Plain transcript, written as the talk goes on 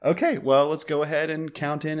Okay, well, let's go ahead and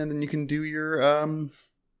count in, and then you can do your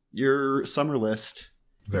summer list.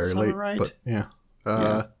 Very summer, late, right? but yeah.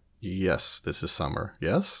 Yes, this is summer.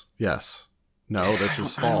 Yes. No, this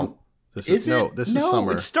is fall. This is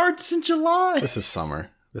summer. It starts in July. This is summer.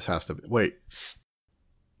 This has to be. Wait.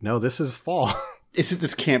 No, this is fall.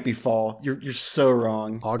 This can't be fall. You're so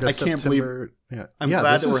wrong. August, I can't September. believe. I'm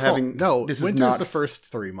glad that we're having. No, this winter's is the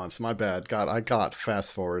first 3 months. My bad. God, I got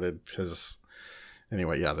fast forwarded because.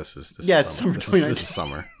 Anyway, yeah, this is summer. This is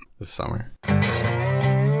summer. This is summer.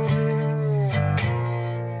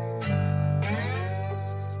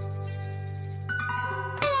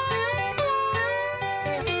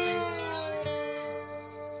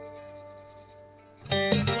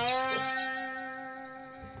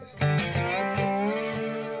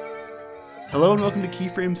 Hello and welcome to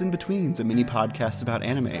Keyframes in Betweens, a mini podcast about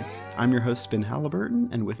anime. I'm your host, Ben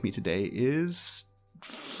Halliburton, and with me today is...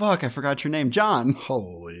 Fuck, I forgot your name. John.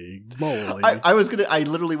 Holy moly. I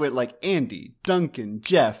literally went like Andy, Duncan,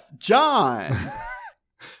 Jeff, John.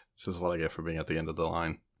 This is what I get for being at the end of the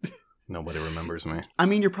line. Nobody remembers me. I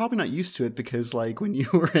mean, you're probably not used to it because like when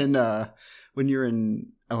you're in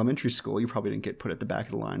elementary school, you probably didn't get put at the back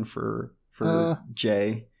of the line for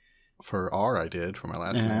J. For R, I did for my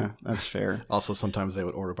last name. Yeah, that's fair. Also, sometimes they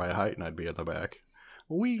would order by height and I'd be at the back.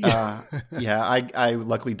 Yeah, I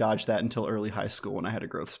luckily dodged that until early high school when I had a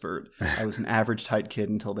growth spurt. I was an average height kid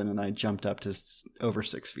until then, and I jumped up to over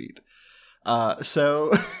 6 feet.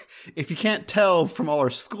 So if you can't tell from all our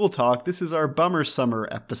school talk, this is our bummer summer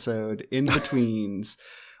episode, In Betweens.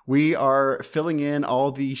 We are filling in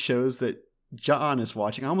all the shows that John is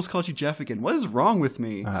watching. I almost called you Jeff again. What is wrong with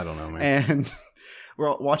me? I don't know, man. And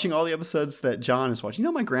we're watching all the episodes that John is watching. You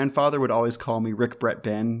know, my grandfather would always call me Rick, Brett,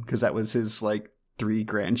 Ben, because that was his, like, 3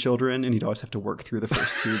 grandchildren, and he'd always have to work through the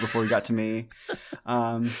first 2 before he got to me.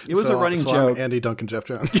 It was a running joke. I'm Andy, Duncan, Jeff,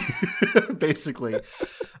 John. Basically.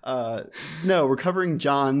 No, we're covering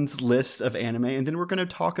John's list of anime, and then we're going to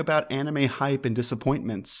talk about anime hype and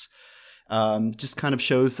disappointments. Just kind of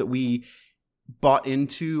shows that we bought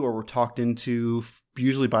into or were talked into,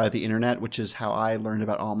 usually by the internet, which is how I learned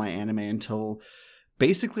about all my anime until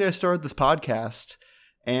basically I started this podcast.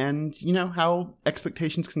 And you know how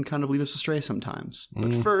expectations can kind of lead us astray sometimes.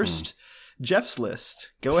 But first, Jeff's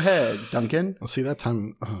list. Go ahead, Duncan. Well, see, that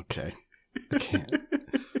time... Okay. I can't.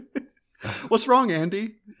 What's wrong,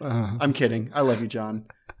 Andy? I'm kidding. I love you, John.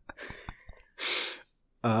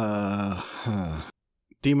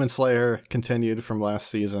 Demon Slayer continued from last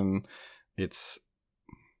season.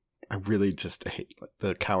 I really just hate...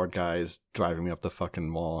 The coward guy is driving me up the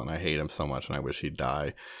fucking wall, and I hate him so much, and I wish he'd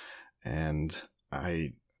die. And...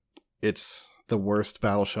 It's the worst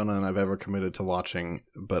battle shonen I've ever committed to watching,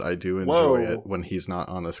 but I do enjoy it when he's not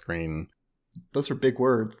on the screen. Those are big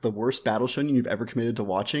words. The worst battle shonen you've ever committed to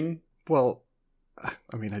watching? Well,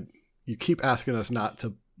 I mean, you keep asking us not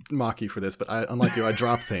to mock you for this, but unlike you, I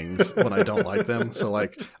drop things when I don't like them. So,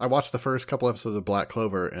 like, I watched the first couple episodes of Black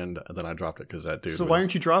Clover, and then I dropped it because that dude why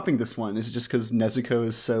aren't you dropping this one? Is it just because Nezuko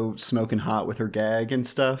is so smoking hot with her gag and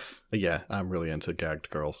stuff? Yeah, I'm really into gagged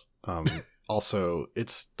girls. Also,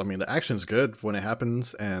 the action's good when it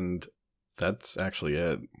happens, and that's actually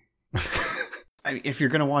it. If you're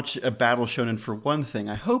going to watch a battle shonen for one thing,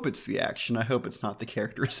 I hope it's the action. I hope it's not the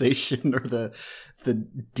characterization or the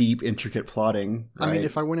deep, intricate plotting. Right? I mean,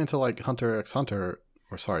 if I went into, like, Hunter x Hunter,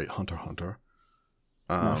 or sorry, Hunter x Hunter.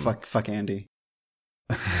 No, fuck Andy.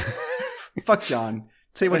 Fuck John.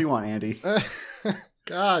 Say what you want, Andy.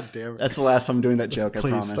 God damn it. That's the last time I'm doing that joke, I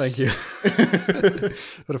promise. Thank you.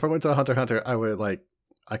 But if I went to Hunter x Hunter,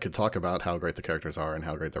 I could talk about how great the characters are and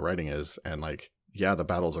how great the writing is. And, like, yeah, the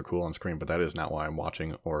battles are cool on screen, but that is not why I'm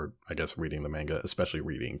watching or, I guess, reading the manga, especially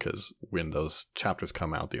reading, because when those chapters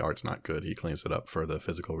come out, the art's not good. He cleans it up for the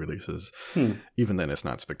physical releases. Even then, it's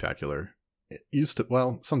not spectacular. It used to,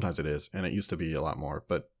 well, sometimes it is, and it used to be a lot more,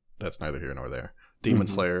 but that's neither here nor there. Demon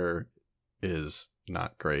Slayer is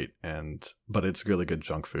not great, but it's really good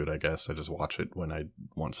junk food, I guess. I just watch it when I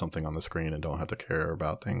want something on the screen and don't have to care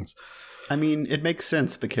about things. I mean, it makes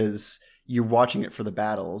sense because you're watching it for the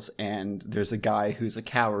battles, and there's a guy who's a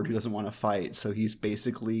coward who doesn't want to fight, so he's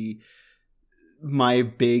basically my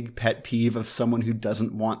big pet peeve of someone who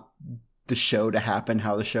doesn't want the show to happen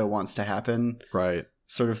how the show wants to happen. Right.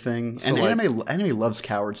 Sort of thing. So, and like, anime loves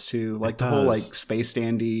cowards too. Like the whole, like, space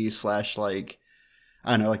dandy / like,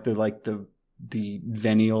 I don't know, like the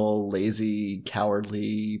venial, lazy,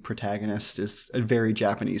 cowardly protagonist is a very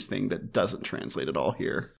Japanese thing that doesn't translate at all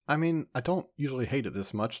here. I mean, I don't usually hate it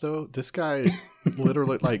this much, though. This guy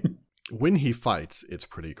literally, like, when he fights, it's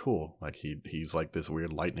pretty cool. Like he's like this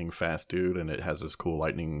weird lightning fast dude, and it has this cool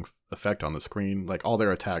lightning effect on the screen. Like all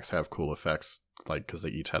their attacks have cool effects, like because they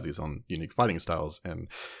each have these own unique fighting styles. And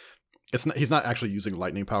he's not actually using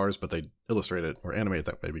lightning powers, but they illustrate it or animate it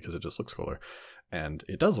that way because it just looks cooler, and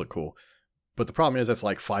it does look cool. But the problem is that's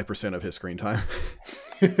like 5% of his screen time,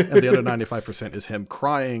 and the other 95% is him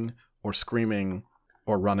crying or screaming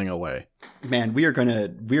or running away. Man, we are gonna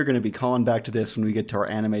be calling back to this when we get to our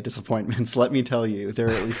anime disappointments. Let me tell you, there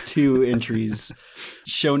are at least 2 entries,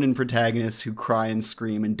 shonen protagonists who cry and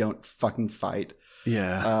scream and don't fucking fight.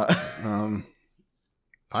 Yeah.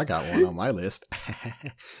 I got one on my list.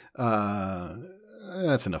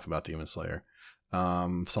 That's enough about Demon Slayer.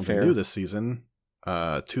 Something Fair. new this season.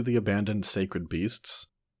 To the Abandoned Sacred Beasts.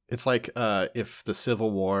 It's like if the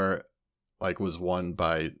Civil War like was won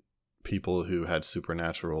by people who had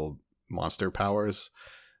supernatural monster powers.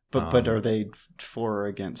 But are they for or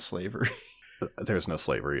against slavery? There's no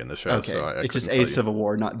slavery in the show, Okay, so I it's just couldn't a tell you. Civil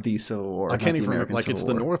War, not the Civil War. I can't even remember. Like Civil it's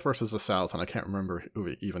War. the North versus the South, and I can't remember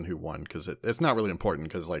even who won because it's not really important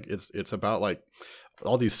because like it's about like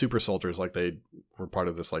all these super soldiers, like they were part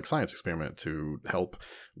of this like science experiment to help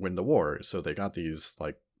win the war. So they got these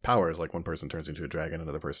like powers, like one person turns into a dragon,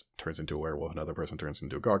 another person turns into a werewolf, another person turns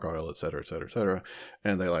into a gargoyle, et cetera, et cetera, et cetera.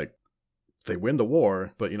 And they win the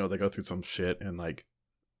war, but they go through some shit, and like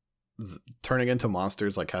turning into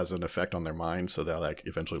monsters like has an effect on their mind, so they'll like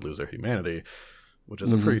eventually lose their humanity, which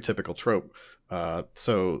is a pretty typical trope.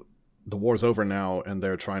 So the war's over now, and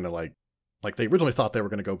they're trying to like they originally thought they were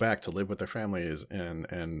going to go back to live with their families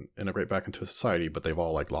and integrate back into society, but they've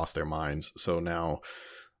all like lost their minds. So now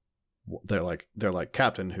they're like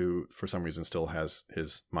Captain, who for some reason still has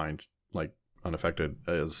his mind like unaffected,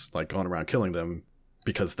 is like going around killing them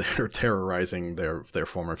because they're terrorizing their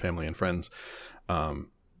former family and friends.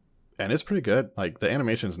 And it's pretty good. Like the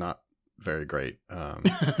animation's not very great,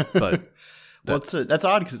 but that's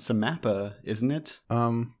odd because it's a mappa, isn't it?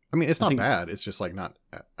 I mean, it's not bad. It's just like not.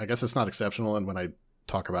 I guess it's not exceptional. And when I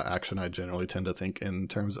talk about action, I generally tend to think in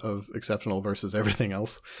terms of exceptional versus everything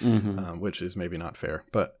else, which is maybe not fair.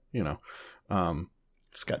 But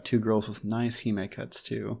it's got 2 girls with nice hime cuts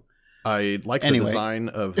too. I like the design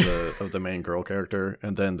of the main girl character,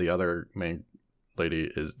 and then the other main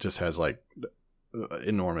lady just has like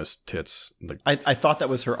enormous tits. Like, I thought that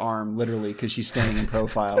was her arm, literally, because she's standing in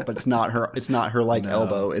profile, but it's not her like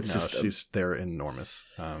elbow. It's they're enormous.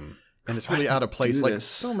 And it's really out of place. Like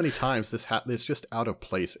so many times it's just out of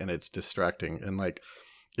place, and it's distracting. And like,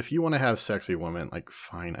 if you want to have sexy women, like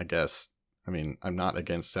fine, I guess. I mean, I'm not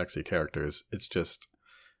against sexy characters. It's just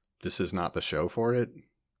this is not the show for it.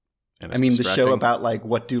 And I mean, the show about like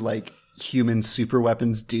what do like human super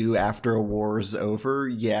weapons do after a war's over?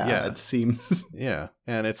 Yeah, it seems. Yeah,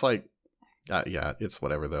 and it's like, it's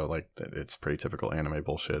whatever though. Like it's pretty typical anime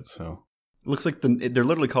bullshit. So it looks like they're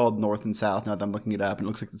literally called North and South. Now that I'm looking it up, and it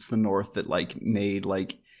looks like it's the North that like made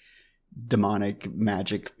like demonic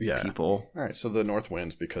magic people. All right, so the North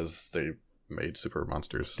wins because they made super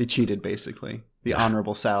monsters. They cheated, basically. The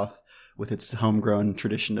honorable South, with its homegrown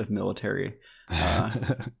tradition of military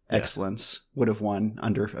excellence, would have won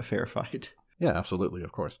under a fair fight. Yeah, absolutely,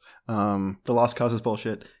 of course. The Lost Cause is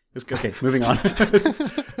bullshit. Okay, moving on.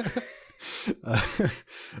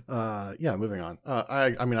 Moving on.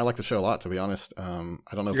 I mean, I like the show a lot, to be honest. I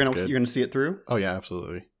don't know if it's good. You're gonna see it through? Oh yeah,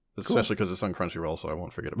 absolutely. Especially because it's on Crunchyroll, so I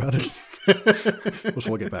won't forget about it. Which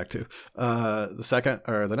we'll get back to.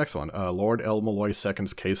 The next one, Lord El Malloy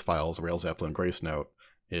II's Case Files, Rail Zeppelin Grace Note,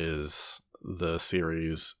 is the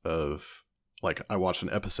series of, like, I watched an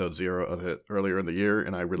episode 0 of it earlier in the year,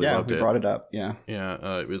 and I really loved it. Yeah, we brought it up, yeah.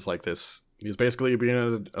 Yeah, it was like this. He's basically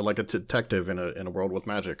being like a detective in a world with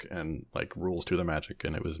magic and like rules to the magic,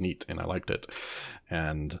 and it was neat, and I liked it.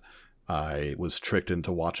 And I was tricked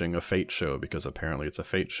into watching a Fate show because apparently it's a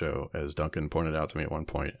Fate show, as Duncan pointed out to me at one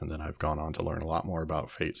point, and then I've gone on to learn a lot more about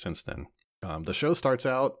Fate since then. The show starts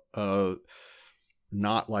out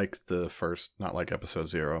not like episode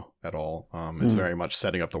 0 at all. It's very much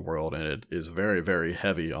setting up the world, and it is very, very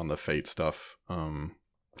heavy on the Fate stuff,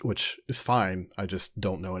 which is fine. I just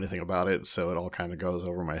don't know anything about it, so it all kind of goes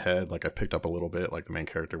over my head. Like, I picked up a little bit, like the main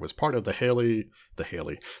character was part of the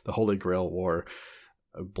Holy Grail War,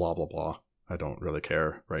 blah blah blah. I don't really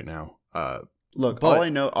care right now. Look, all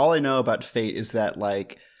I know about Fate is that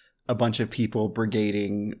like a bunch of people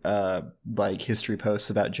brigading like history posts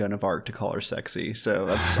about Joan of Arc to call her sexy. So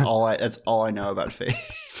that's all I know about Fate.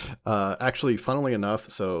 Actually, funnily enough,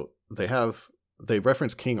 so they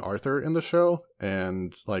reference King Arthur in the show,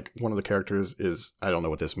 and like one of the characters is, I don't know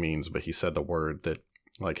what this means, but he said the word that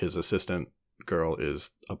like his assistant girl is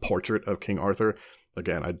a portrait of King Arthur.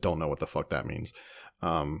 again, I don't know what the fuck that means.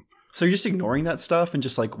 So you're just ignoring that stuff and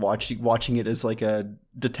just like watching it as like a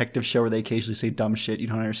detective show where they occasionally say dumb shit you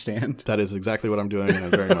don't understand. That is exactly what I'm doing, and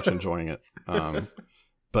I'm very much enjoying it.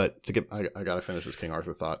 But I gotta finish this King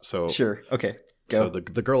Arthur thought. So sure, okay, go. So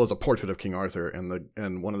the girl is a portrait of King Arthur,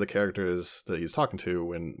 and one of the characters that he's talking to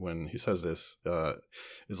when he says this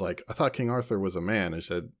is like, I thought King Arthur was a man. And he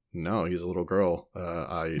said, no, he's a little girl.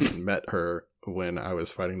 I met her when I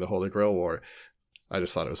was fighting the Holy Grail War. I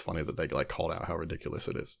just thought it was funny that they like called out how ridiculous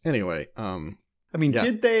it is. Anyway, I mean, yeah.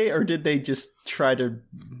 Did they just try to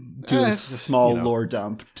do a small lore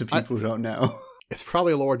dump to people who don't know? It's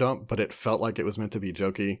probably a lore dump, but it felt like it was meant to be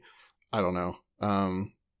jokey. I don't know.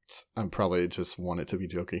 I'm probably just want it to be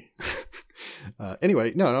jokey.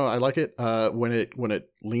 Anyway, no, I like it. When it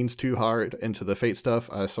leans too hard into the Fate stuff,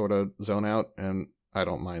 I sort of zone out, and I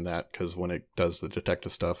don't mind that because when it does the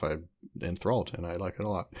detective stuff, I'm enthralled and I like it a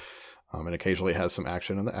lot. And occasionally has some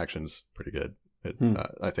action, and the action's pretty good.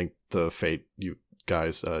 I think the Fate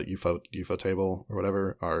guys, UFO Table or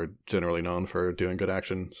whatever, are generally known for doing good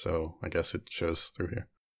action, so I guess it shows through here.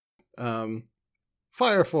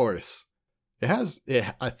 Fire Force.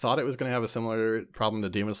 I thought it was going to have a similar problem to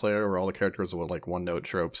Demon Slayer, where all the characters were like one-note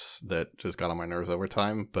tropes that just got on my nerves over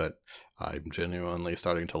time, but I'm genuinely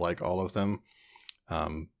starting to like all of them.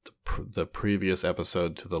 The previous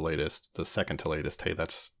episode to the latest, the second to latest, hey,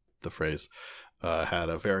 that's the phrase, had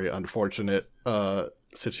a very unfortunate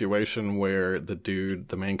situation where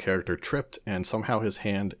the main character tripped and somehow his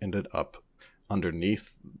hand ended up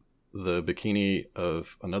underneath the bikini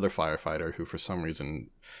of another firefighter who for some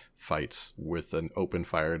reason fights with an open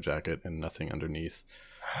fire jacket and nothing underneath.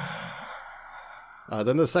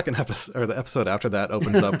 Then the second episode, or the episode after that,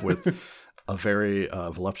 opens up with a very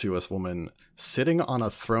voluptuous woman sitting on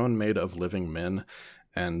a throne made of living men.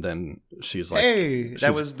 And then she's like, "Hey,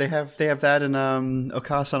 they have that in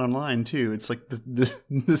Okasan Online too. It's like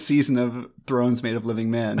the season of Thrones Made of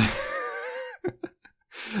Living Men."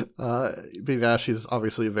 But yeah, she's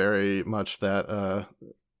obviously very much that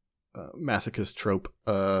masochist trope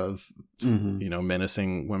of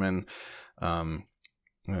menacing women. I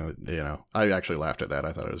actually laughed at that.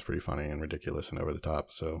 I thought it was pretty funny and ridiculous and over the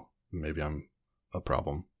top. So maybe I'm a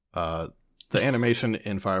problem. The animation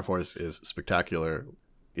in Fire Force is spectacular.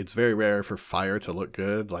 It's very rare for fire to look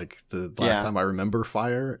good. Like the last time I remember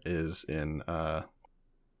fire is in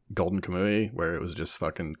Golden Kamui, where it was just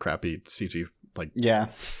fucking crappy CG, like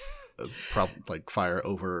like fire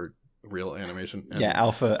over real animation. And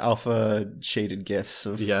alpha shaded gifs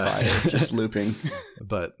of fire just looping.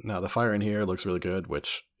 But no, the fire in here looks really good,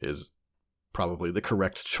 which is probably the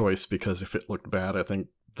correct choice, because if it looked bad, I think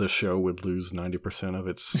the show would lose 90% of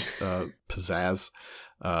its pizzazz.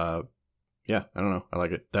 I don't know. I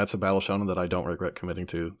like it. That's a battle shonen that I don't regret committing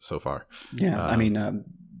to so far. Yeah, I mean,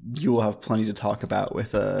 you will have plenty to talk about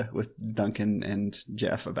with Duncan and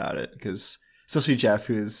Jeff about it, because especially Jeff,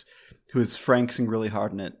 who is franksing really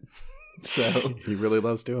hard in it. So he really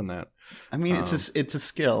loves doing that. I mean, it's a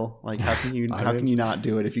skill. Like, how can you not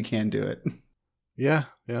do it if you can do it? Yeah,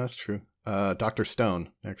 that's true. Dr.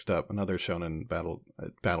 Stone next up, another shonen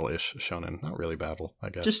battle-ish shonen, not really battle,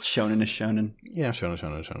 I guess. Just shonen-ish shonen. Yeah,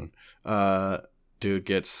 shonen. Dude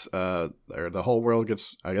gets or the whole world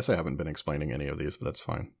gets. I guess I haven't been explaining any of these, but that's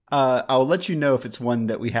fine. I'll let you know if it's one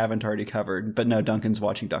that we haven't already covered. But no, Duncan's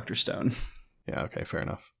watching Dr. Stone. Yeah. Okay. Fair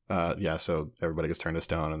enough. So everybody gets turned to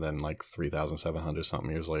stone, and then like 3,700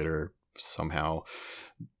 something years later, somehow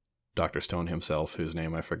Dr. Stone himself, whose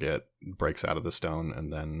name I forget, breaks out of the stone,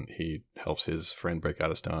 and then he helps his friend break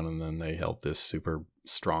out of stone, and then they help this super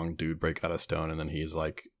strong dude break out of stone, and then he's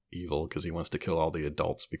like evil because he wants to kill all the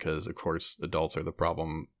adults, because of course adults are the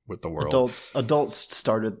problem with the world. Adults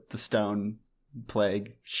started the stone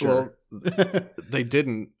plague. Sure. Well, they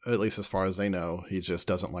didn't, at least as far as they know. He just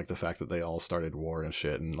doesn't like the fact that they all started war and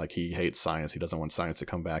shit, and like he hates science. He doesn't want science to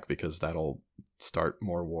come back because that'll start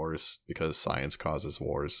more wars, because science causes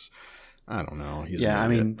wars. I don't know.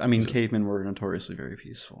 I mean, cavemen were notoriously very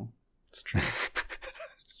peaceful. It's true.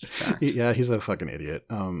 It's a fact. Yeah, he's a fucking idiot.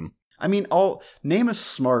 I mean, name a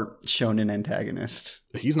smart shonen antagonist.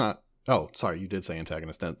 He's not. Oh, sorry, you did say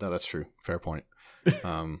antagonist. No, that's true. Fair point.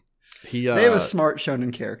 They have a smart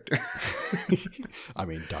shonen character. I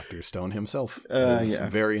mean, Dr. Stone himself is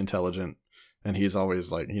very intelligent, and he's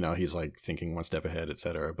always like, he's like thinking one step ahead,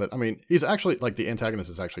 etc. But I mean, he's actually like, the antagonist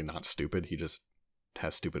is actually not stupid. He just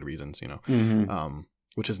has stupid reasons, Mm-hmm.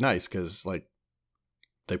 Which is nice because like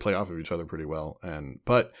they play off of each other pretty well.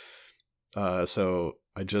 So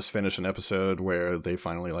I just finished an episode where they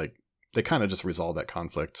finally they kind of just resolved that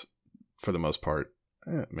conflict for the most part.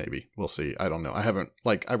 Maybe we'll see. I don't know. I haven't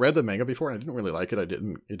I read the manga before and I didn't really like it.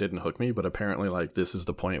 It didn't hook me, but apparently this is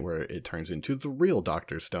the point where it turns into the real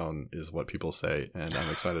Dr. Stone is what people say. And I'm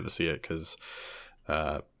excited to see it because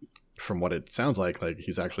from what it sounds like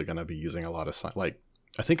he's actually going to be using a lot of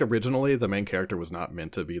I think originally the main character was not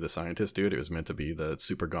meant to be the scientist dude. It was meant to be the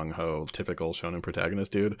super gung-ho, typical shonen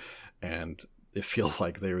protagonist dude. And it feels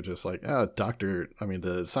like they were just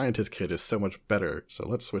the scientist kid is so much better, so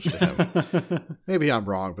let's switch to him. Maybe I'm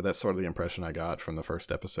wrong, but that's sort of the impression I got from the first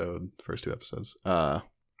two episodes. I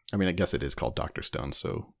guess it is called Dr. Stone,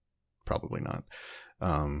 so probably not.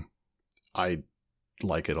 I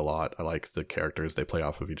like it a lot. I like the characters. They play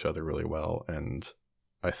off of each other really well, and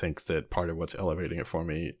I think that part of what's elevating it for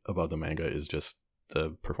me above the manga is just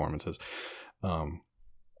the performances.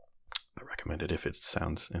 I recommend it if it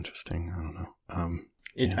sounds interesting. I don't know.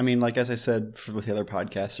 As I said with the other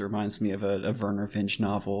podcasts, it reminds me of a Werner Vinge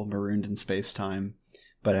novel, Marooned in Space-Time,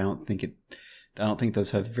 but I don't think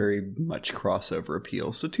those have very much crossover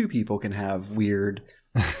appeal. So two people can have weird,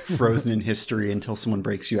 frozen in history until someone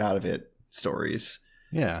breaks you out of it stories.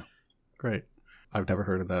 Yeah, great. I've never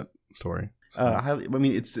heard of that story. So.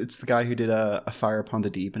 It's the guy who did A Fire Upon the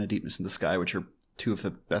Deep and A Deepness in the Sky, which are two of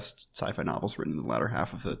the best sci-fi novels written in the latter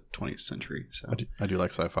half of the 20th century. So I do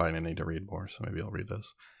like sci-fi and I need to read more, so maybe I'll read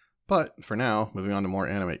those. But for now, moving on to more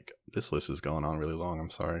anime. This list is going on really long.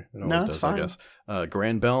 I'm sorry. It always does, fine. I guess.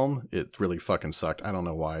 Grand Belm, it really fucking sucked. I don't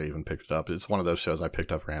know why I even picked it up. It's one of those shows I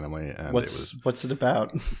picked up randomly. And what's it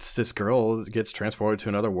about? It's this girl gets transported to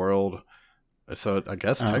another world. So I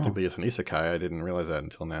guess technically it's an isekai. I didn't realize that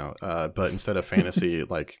until now. But instead of fantasy,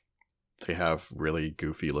 they have really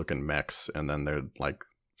goofy looking mechs, and then they're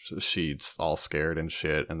she's all scared and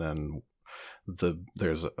shit, and then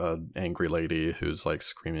there's a angry lady who's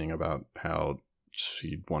screaming about how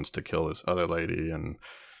she wants to kill this other lady, and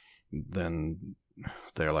then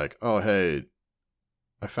they're like, oh hey,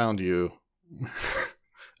 I found you.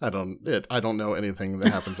 I don't know anything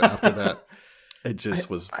that happens after that. It just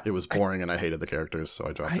was boring, and I hated the characters, so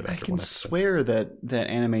I dropped it after one episode. I can swear that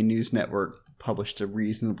Anime News Network published a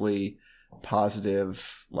reasonably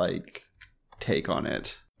positive take on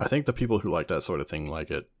it. I think the people who like that sort of thing like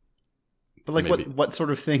it. But what sort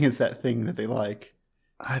of thing is that thing that they like?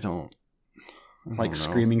 I don't know.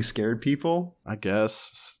 Screaming scared people, I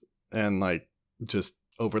guess, and just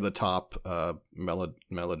over the top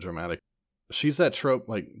melodramatic. She's that trope,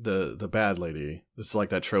 the bad lady. It's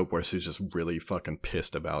that trope where she's just really fucking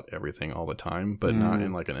pissed about everything all the time, but not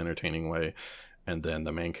in an entertaining way. And then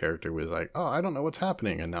the main character was like, oh, I don't know what's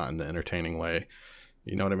happening, and not in the entertaining way.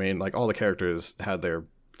 You know what I mean? All the characters had their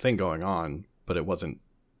thing going on, but it wasn't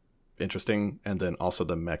interesting. And then also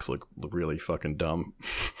the mechs look really fucking dumb.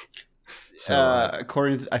 So,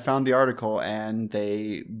 I found the article, and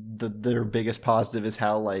their biggest positive is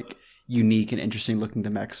how unique and interesting looking the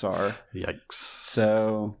mechs are. Yikes.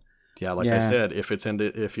 So yeah, I said,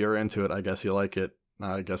 if you're into it, I guess you like it.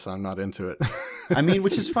 I guess I'm not into it.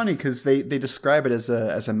 Which is funny because they describe it as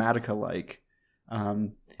a Madoka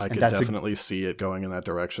I could definitely see it going in that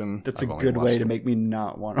direction. That's a good way to make me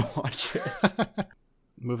not want to watch it.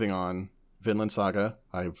 Moving on, Vinland Saga.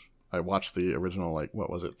 I watched the original what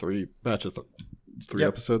was it, 3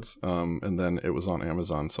 episodes, and then it was on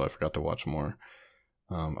Amazon, so I forgot to watch more.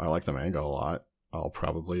 I like the manga a lot. I'll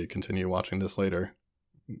probably continue watching this later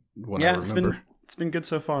when I remember. It's been good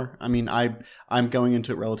so far. I'm going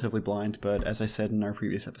into it relatively blind, but as I said in our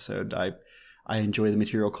previous episode, I enjoy the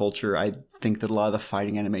material culture. I think that a lot of the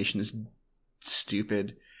fighting animation is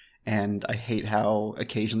stupid, and I hate how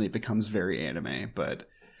occasionally it becomes very anime. But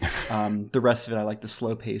the rest of it, I like the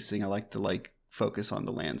slow pacing. I like the focus on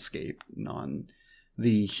the landscape and on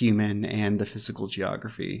the human and the physical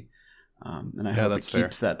geography. And I hope it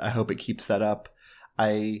keeps that. I hope it keeps that up.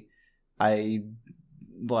 I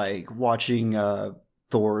like watching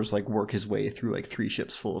Thor's work his way through 3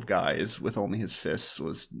 ships full of guys with only his fists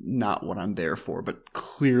was not what I'm there for, but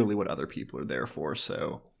clearly what other people are there for.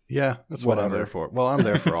 So yeah, that's what I'm there for. Well, I'm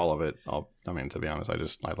there for all of it. To be honest,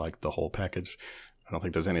 I like the whole package. I don't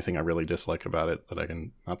think there's anything I really dislike about it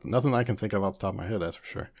that nothing I can think of off the top of my head. That's for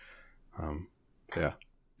sure. Yeah.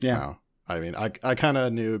 Wow. I kind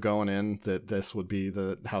of knew going in that this would be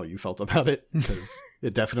how you felt about it, because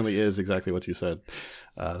it definitely is exactly what you said.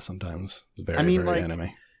 Sometimes it's very anime.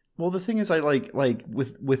 Well, the thing is, I like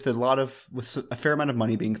with a fair amount of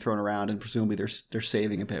money being thrown around, and presumably they're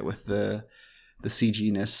saving a bit with the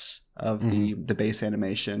CG-ness of the base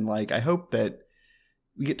animation. I hope that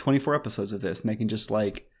we get 24 episodes of this, and they can just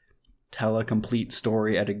tell a complete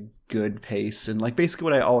story at a good pace, and basically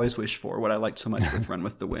what I always wish for, what I liked so much with Run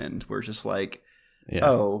with the Wind, where just Yeah.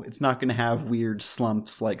 oh, it's not going to have weird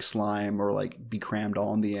slumps like slime or like be crammed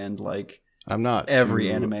all in the end like I'm not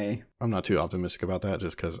anime. I'm not too optimistic about that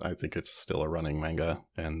just because I think it's still a running manga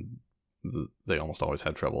and they almost always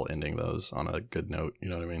have trouble ending those on a good note. You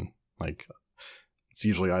know what I mean? Like, it's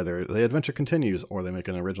usually either the adventure continues or they make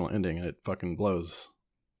an original ending and it fucking blows.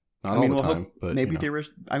 Not all the time, but maybe they were.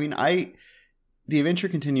 I mean, the adventure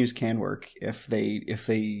continues can work if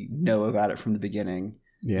they know about it from the beginning.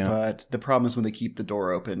 Yeah. But the problem is when they keep the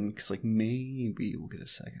door open because like maybe we'll get a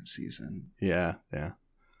second season. Yeah. Yeah.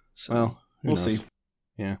 So Well, we'll see.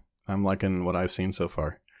 Yeah, I'm liking what I've seen so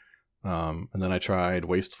far. And then I tried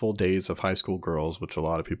Wasteful Days of High School Girls, which a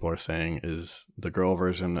lot of people are saying is the girl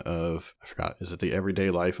version of, I forgot, is it the Everyday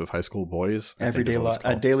Life of High School Boys? Daily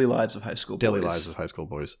Lives of High School Boys. Daily Lives of High School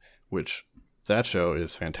Boys, which that show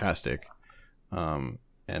is fantastic, and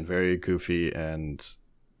very goofy and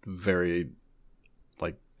very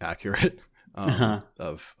like accurate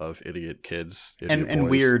of idiot kids, idiot and boys.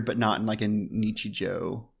 weird, but not in like a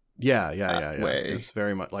Nichijou. Yeah. Way. It's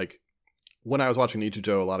very much like when I was watching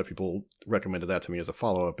Nichijou, a lot of people recommended that to me as a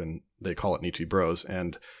follow-up, and they call it Nichi Bros.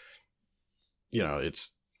 And you know,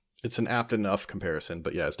 it's an apt enough comparison,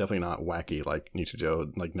 but yeah, it's definitely not wacky like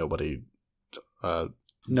Nichijou. Like nobody's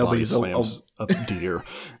slams a deer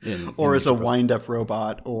in or is a Bros. wind-up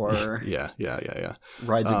robot, or yeah.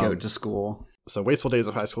 rides a goat to school. So Wasteful Days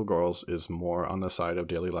of High School Girls is more on the side of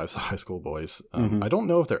Daily Lives of High School Boys. I don't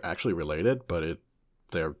know if they're actually related, but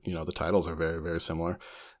they're, you know, the titles are very, very similar.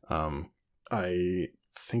 I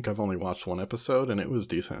think I've only watched one episode and it was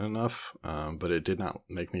decent enough, but it did not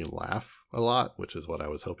make me laugh a lot, which is what I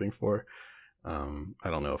was hoping for. I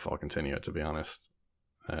don't know if I'll continue it, to be honest.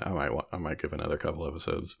 I might give another couple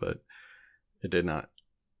episodes, but it did not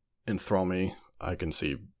enthrall me. I can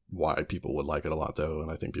see why people would like it a lot, though,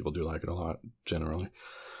 and I think people do like it a lot generally.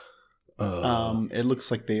 It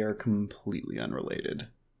looks like they are completely unrelated.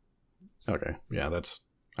 Okay, yeah, that's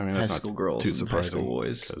High School Girls too surprising, High School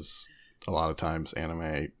Boys, because a lot of times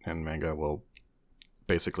anime and manga will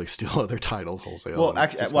basically steal other titles wholesale. Well,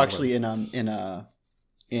 actually,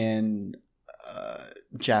 in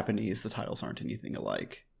Japanese, the titles aren't anything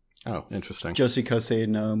alike. Oh, interesting. Joshi Kosei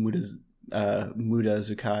no Muda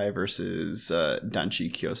Zukai versus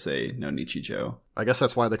Danshi Kyosei no Nichijou. I guess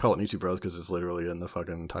that's why they call it Nichi Bros, because it's literally in the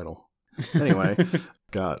fucking title. Anyway,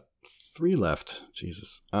 got 3 left.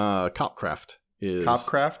 Jesus. Copcraft is...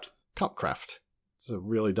 Copcraft. It's a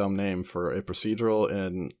really dumb name for a procedural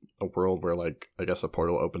in a world where, like, I guess a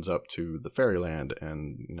portal opens up to the fairyland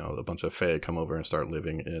and, you know, a bunch of fae come over and start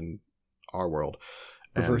living in our world.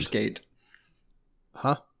 Reverse Gate.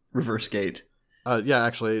 Huh? Reverse Gate. Yeah,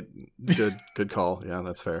 actually, good call. Yeah,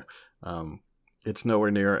 that's fair. It's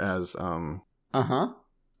nowhere near as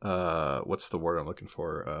what's the word I'm looking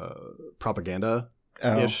for?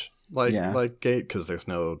 Propaganda-ish like Gate, because there's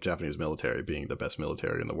no Japanese military being the best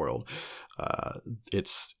military in the world. It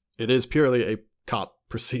is purely a cop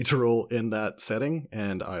procedural in that setting,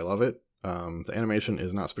 and I love it. The animation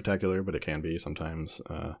is not spectacular, but it can be sometimes.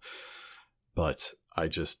 But I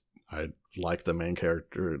like the main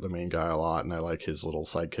character, the main guy, a lot, and I like his little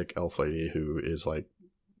sidekick elf lady, who is like,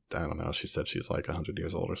 I don't know, she said she's like 100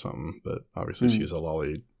 years old or something, but obviously she's a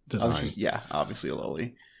lolly design. Obviously a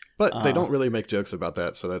lolly. But they don't really make jokes about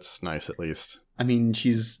that, so that's nice at least. I mean,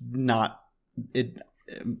 she's not...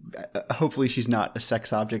 hopefully she's not a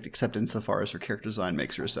sex object, except insofar as her character design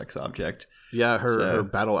makes her a sex object. Yeah, her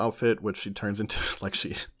battle outfit, which she turns into, like,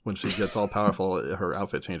 when she gets all powerful, her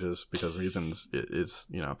outfit changes because reasons. It's,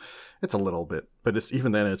 you know, it's a little bit, but it's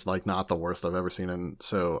even then it's like not the worst I've ever seen, and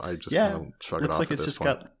so I just kind of shrug it off. Looks like it's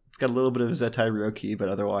got a little bit of Zettai Ryoki, but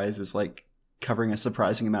otherwise is like covering a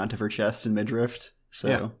surprising amount of her chest and midriff.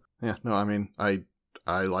 So yeah. No, I mean, I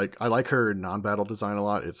like her non-battle design a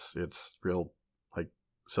lot. It's real like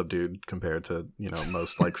subdued compared to, you know,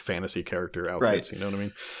 most like fantasy character outfits. Right. You know what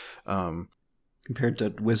I mean? Compared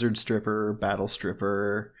to wizard stripper, battle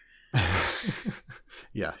stripper.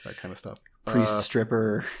 Yeah, that kind of stuff. Priest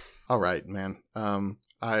stripper. All right, man.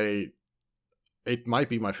 It might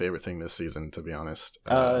be my favorite thing this season, to be honest.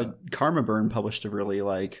 Karma Burn published a really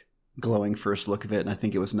like glowing first look of it, and I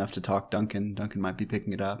think it was enough to talk Duncan. Duncan might be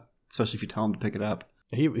picking it up, especially if you tell him to pick it up.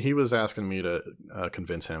 He was asking me to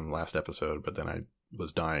convince him last episode, but then I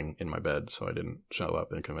was dying in my bed, so I didn't show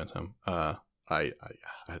up and convince him. I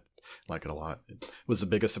like it a lot. It was the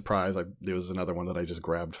biggest surprise. There was another one that I just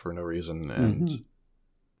grabbed for no reason, and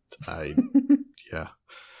yeah.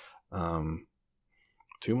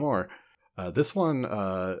 2 more. This one,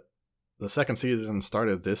 the second season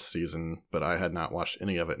started this season, but I had not watched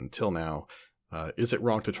any of it until now. Is it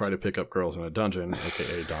wrong to try to pick up girls in a dungeon,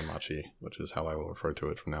 aka Danmachi, which is how I will refer to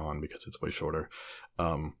it from now on because it's way shorter,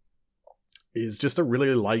 is just a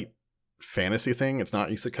really light fantasy thing. It's not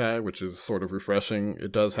isekai, which is sort of refreshing.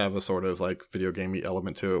 It does have a sort of like video gamey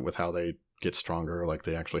element to it with how they get stronger, like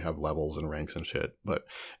they actually have levels and ranks and shit, but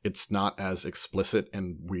it's not as explicit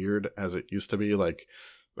and weird as it used to be, like,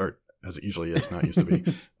 or as it usually is, not used to be.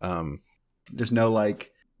 There's no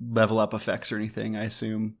like level up effects or anything, I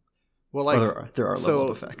assume. Well, like there are so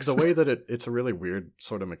level up effects. The way that it's a really weird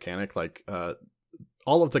sort of mechanic, like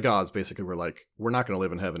all of the gods basically were like, we're not going to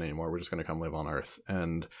live in heaven anymore, we're just going to come live on earth,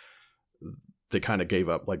 and they kind of gave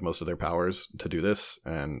up like most of their powers to do this,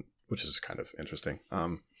 and which is kind of interesting.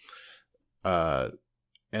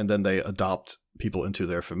 And then they adopt people into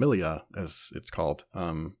their familia, as it's called.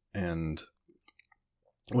 And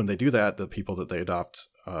when they do that, the people that they adopt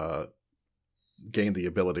gain the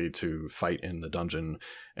ability to fight in the dungeon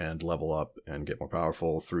and level up and get more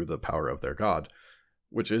powerful through the power of their god,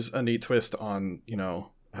 which is a neat twist on, you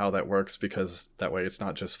know, how that works, because that way it's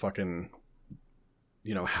not just fucking,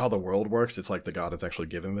 you know, how the world works. It's like the god is actually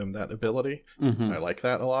giving them that ability. I like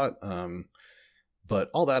that a lot. But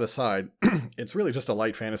all that aside, it's really just a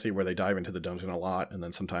light fantasy where they dive into the dungeon a lot, and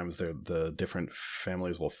then sometimes the different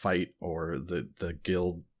families will fight, or the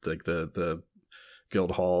guild, like the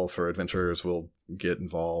guild hall for adventurers will get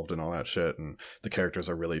involved and all that shit, and the characters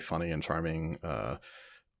are really funny and charming.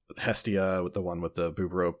 Hestia, the one with the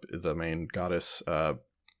boob rope, the main goddess,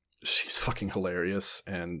 she's fucking hilarious,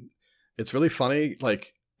 and it's really funny,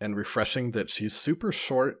 like, and refreshing that she's super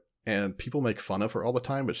short and people make fun of her all the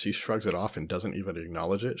time, but she shrugs it off and doesn't even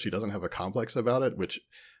acknowledge it. She doesn't have a complex about it, which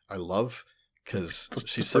I love, because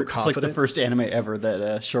she's so confident. It's like the first anime ever that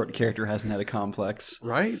a short character hasn't had a complex.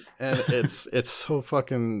 Right? And it's so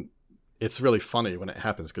fucking... It's really funny when it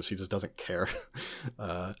happens, because she just doesn't care.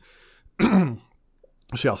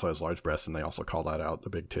 She also has large breasts, and they also call that out,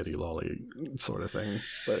 the big titty lolly sort of thing.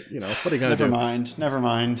 But, you know, what are you going to do? Never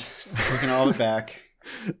mind. Taking all of it back.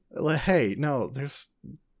 Hey, no,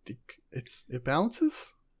 it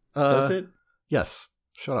balances? Does it? Yes.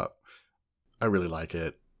 Shut up. I really like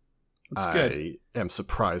it. It's good. I am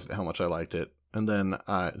surprised at how much I liked it. And then,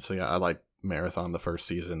 I like Marathon the first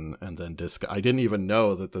season, and then I didn't even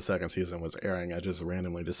know that the second season was airing. I just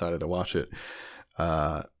randomly decided to watch it.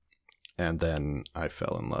 And then I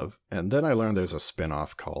fell in love. And then I learned there's a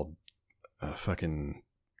spinoff called fucking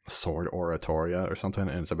Sword Oratoria or something,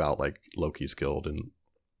 and it's about like Loki's guild, and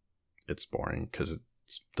it's boring because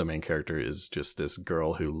the main character is just this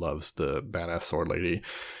girl who loves the badass sword lady.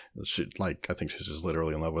 I think she's just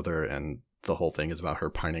literally in love with her, and the whole thing is about her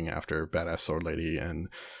pining after badass sword lady and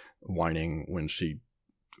whining when she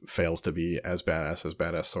fails to be as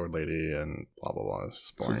badass sword lady, and blah blah blah. It's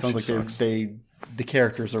just boring. So it sounds like the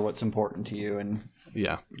characters are what's important to you, and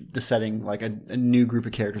yeah, the setting, like a new group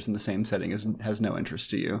of characters in the same setting, has no interest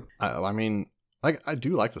to you. I mean, I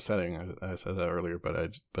do like the setting. I said that earlier,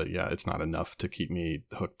 but yeah, it's not enough to keep me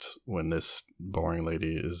hooked when this boring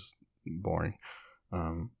lady is boring.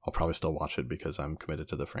 I'll probably still watch it because I'm committed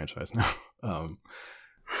to the franchise now.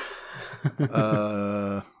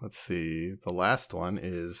 Let's see. The last one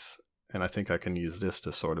is, and I think I can use this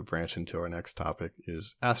to sort of branch into our next topic,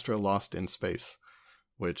 is Astra Lost in Space,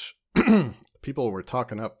 which people were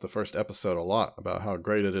talking up the first episode a lot about how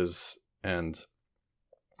great it is. And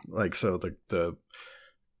like, so the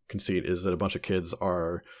conceit is that a bunch of kids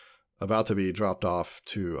are about to be dropped off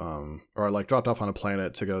to, or like dropped off on a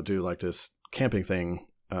planet to go do like this camping thing.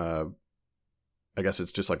 I guess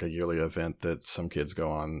it's just like a yearly event that some kids go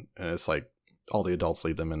on, and it's like all the adults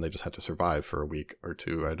lead them and they just have to survive for a week or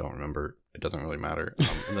two. I don't remember. It doesn't really matter.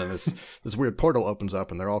 And then this weird portal opens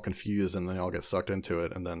up and they're all confused and they all get sucked into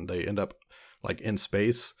it, and then they end up like in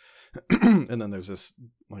space. And then there's this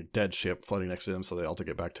like dead ship floating next to them, so they all have to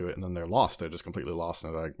get back to it, and then they're lost. They're just completely lost,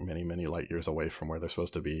 and they're like many light years away from where they're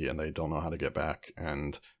supposed to be, and they don't know how to get back.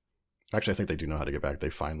 And actually, I think they do know how to get back. They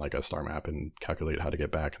find like a star map and calculate how to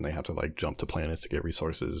get back, and they have to like jump to planets to get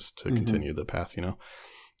resources to continue the path, you know?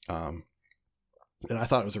 And I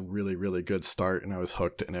thought it was a really, really good start, and I was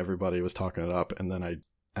hooked, and everybody was talking it up. And then I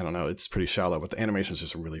don't know, it's pretty shallow, but the animation is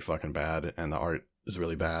just really fucking bad, and the art is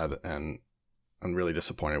really bad, and I'm really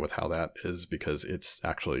disappointed with how that is, because it's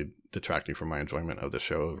actually detracting from my enjoyment of the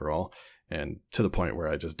show overall. And to the point where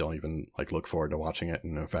I just don't even like look forward to watching it.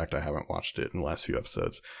 And in fact, I haven't watched it in the last few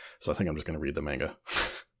episodes. So I think I'm just going to read the manga.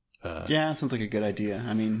 Yeah, it sounds like a good idea.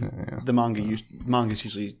 I mean, the mangas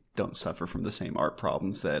usually don't suffer from the same art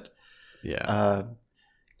problems that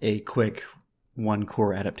a quick one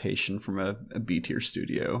core adaptation from a B tier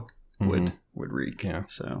studio would wreak. Yeah.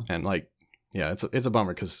 So, and like, yeah, it's a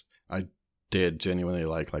bummer because I did genuinely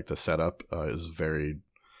like the setup is very,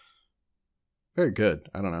 very good.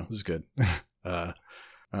 I don't know. It was good.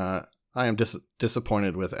 I am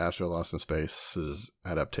disappointed with Astro Lost in Space's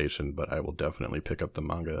adaptation, but I will definitely pick up the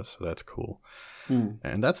manga, so that's cool.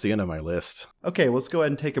 And that's the end of my list. Okay, let's go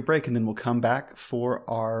ahead and take a break, and then we'll come back for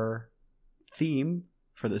our theme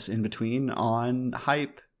for this in-between on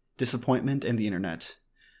hype, disappointment, and the internet.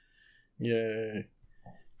 Yay.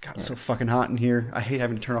 God, it's so fucking hot in here. I hate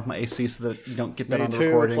having to turn off my AC so that you don't get that on the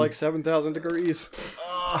recording. It's like 7,000 degrees.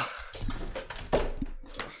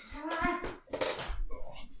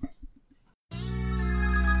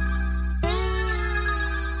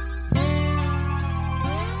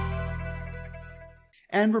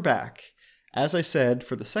 And we're back. As I said,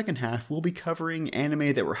 for the second half, we'll be covering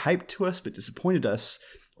anime that were hyped to us but disappointed us,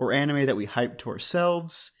 or anime that we hyped to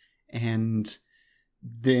ourselves and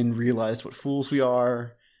then realized what fools we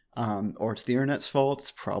are, or it's the internet's fault.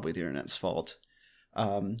 It's probably the internet's fault.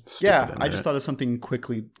 I just thought of something quick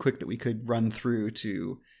that we could run through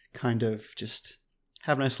to kind of just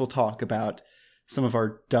have a nice little talk about some of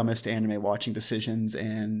our dumbest anime watching decisions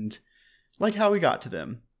and like how we got to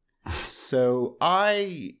them. So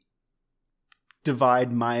I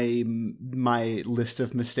divide my list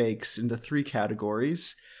of mistakes into 3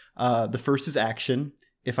 categories. The first is action.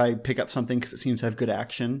 If I pick up something because it seems to have good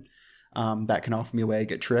action, that can offer me a way to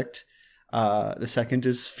get tricked. The second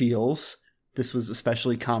is feels. This was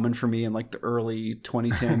especially common for me in like the early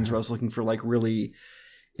 2010s where I was looking for like really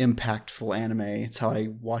impactful anime. It's how I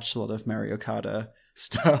watched a lot of Mario Okada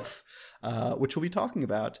stuff, which we'll be talking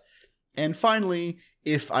about. And finally,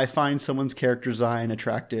 if I find someone's character design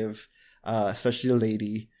attractive, especially a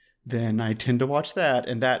lady, then I tend to watch that,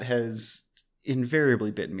 and that has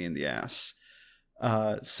invariably bitten me in the ass.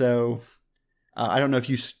 So I don't know if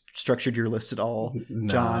you structured your list at all,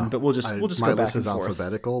 John, but we'll just go back and forth. My list is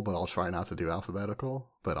alphabetical, but I'll try not to do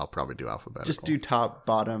alphabetical, but I'll probably do alphabetical. Just do top,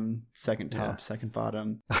 bottom, second top, second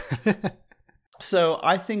bottom. So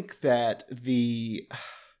I think that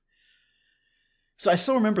So I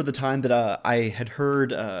still remember the time that I had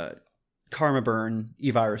heard Karma Burn,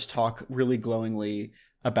 E-Virus, talk really glowingly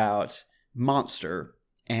about Monster.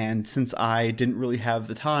 And since I didn't really have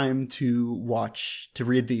the time to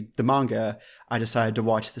read the manga, I decided to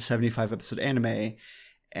watch the 75-episode anime.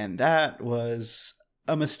 And that was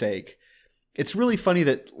a mistake. It's really funny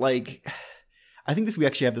that, like, I think we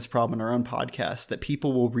actually have this problem in our own podcast, that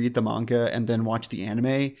people will read the manga and then watch the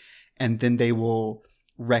anime, and then they will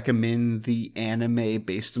recommend the anime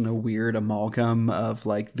based on a weird amalgam of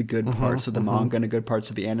like the good parts of the manga and the good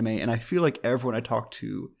parts of the anime. And I feel like everyone I talked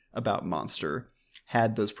to about Monster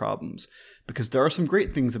had those problems, because there are some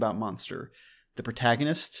great things about Monster. The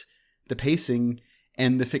protagonist, the pacing,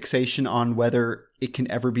 and the fixation on whether it can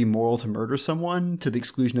ever be moral to murder someone to the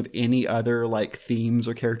exclusion of any other like themes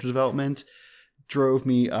or character development drove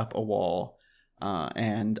me up a wall.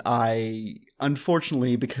 And I,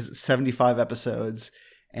 unfortunately, because it's 75 episodes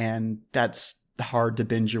and that's hard to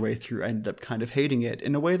binge your way through, I ended up kind of hating it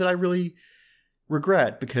in a way that I really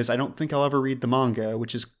regret, because I don't think I'll ever read the manga,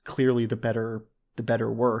 which is clearly the better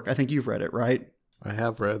work. I think you've read it, right? I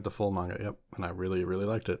have read the full manga, yep, and I really, really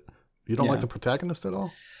liked it. You don't like the protagonist at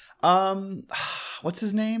all? What's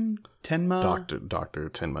his name? Tenma? Dr.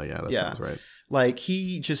 Tenma, yeah, that sounds right. Like,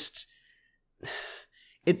 he just...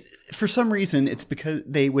 It's for some reason, it's because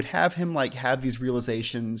they would have him like have these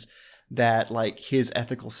realizations that like his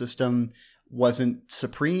ethical system wasn't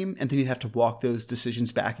supreme, and then he'd have to walk those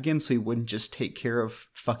decisions back again so he wouldn't just take care of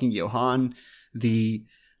fucking Johann, the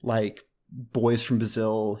like Boys from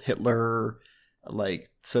Brazil, Hitler,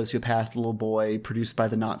 like sociopath little boy produced by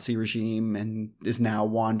the Nazi regime and is now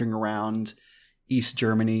wandering around East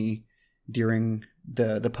Germany during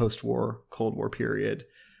the post-war Cold War period.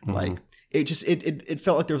 Like, it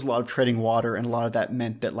felt like there was a lot of treading water, and a lot of that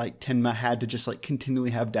meant that like Tenma had to just like continually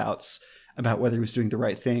have doubts about whether he was doing the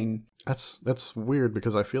right thing. That's weird,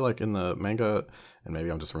 because I feel like in the manga, and maybe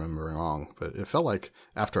I'm just remembering wrong, but it felt like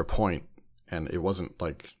after a point, and it wasn't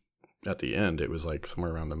like at the end, it was like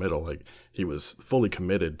somewhere around the middle, like he was fully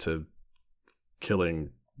committed to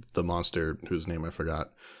killing the monster whose name I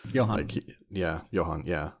forgot. Johann. Like Johann.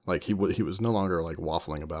 Yeah, like he was no longer like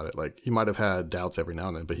waffling about it. Like he might have had doubts every now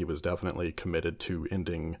and then, but he was definitely committed to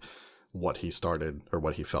ending what he started, or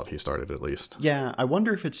what he felt he started at least. Yeah, I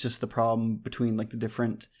wonder if it's just the problem between like the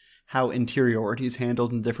different how interiority is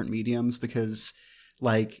handled in different mediums, because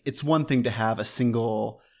like it's one thing to have a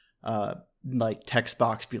single like text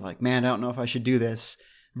box be like, man, I don't know if I should do this,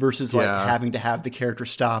 versus like having to have the character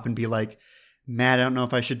stop and be like, man, I don't know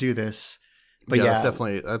if I should do this. But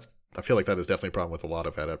that's I feel like that is definitely a problem with a lot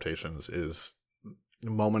of adaptations, is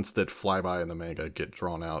moments that fly by in the manga get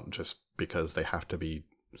drawn out just because they have to be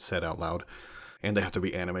said out loud. And they have to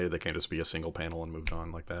be animated. They can't just be a single panel and moved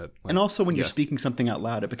on like that. Like, and also when you're speaking something out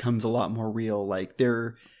loud, it becomes a lot more real. Like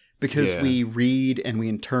because we read and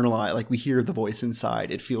we internalize, like we hear the voice inside,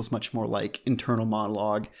 it feels much more like internal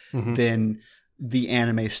monologue than the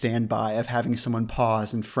anime standby of having someone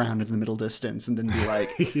pause and frown in the middle distance and then be like,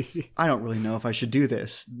 I don't really know if I should do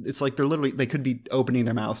this. It's like they could be opening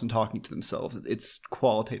their mouths and talking to themselves. It's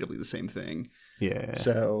qualitatively the same thing. Yeah.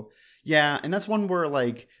 So... yeah, and that's one where,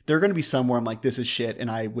 like, there are going to be some where I'm like, this is shit, and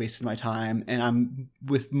I wasted my time. And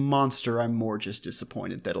with Monster, I'm more just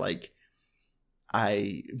disappointed that, like,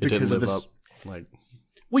 because of this... up, like...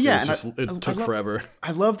 well, yeah, it took forever. I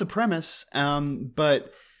love the premise,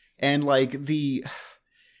 but... and, like,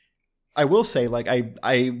 I will say, like,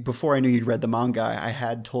 I before I knew you'd read the manga, I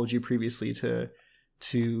had told you previously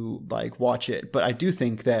to like, watch it. But I do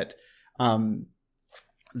think that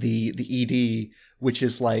the ED... which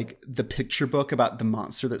is like the picture book about the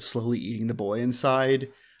monster that's slowly eating the boy inside,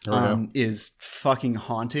 is fucking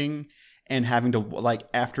haunting. And having to, like,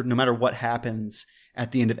 after, no matter what happens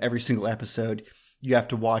at the end of every single episode, you have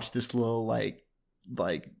to watch this little like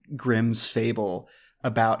Grimm's fable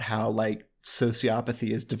about how, like,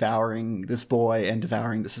 sociopathy is devouring this boy and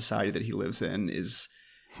devouring the society that he lives in is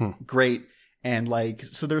great. And, like,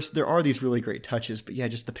 so there are these really great touches, but yeah,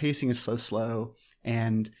 just the pacing is so slow.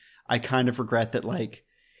 And I kind of regret that, like,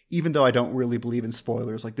 even though I don't really believe in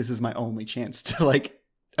spoilers, like, this is my only chance to, like,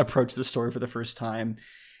 approach the story for the first time.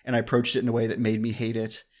 And I approached it in a way that made me hate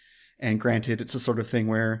it. And granted, it's the sort of thing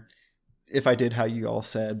where if I did how you all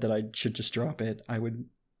said that I should just drop it, I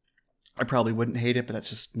probably wouldn't hate it, but that's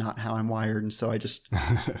just not how I'm wired. And so I just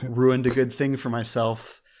ruined a good thing for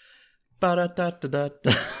myself.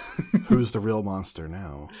 Ba-da-da-da-da. Who's the real monster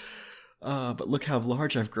now? But look how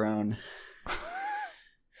large I've grown.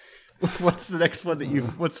 What's the next one that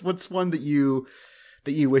what's one that you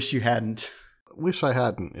wish you hadn't? Wish I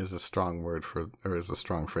hadn't is a strong word is a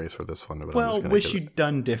strong phrase for this one. But well, wish you'd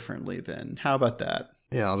done differently then. How about that?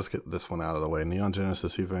 Yeah, I'll just get this one out of the way. Neon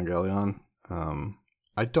Genesis Evangelion.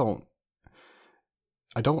 I don't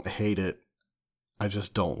hate it. I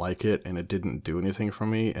just don't like it, and it didn't do anything for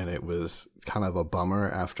me, and it was kind of a bummer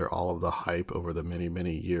after all of the hype over the many,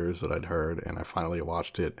 many years that I'd heard, and I finally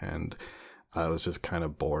watched it, and I was just kind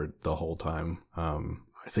of bored the whole time.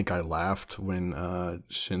 I think I laughed when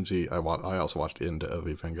Shinji... I also watched End of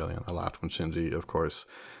Evangelion. I laughed when Shinji, of course,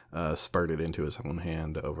 spurted into his own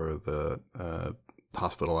hand over the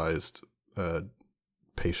hospitalized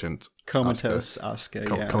patient. Comatose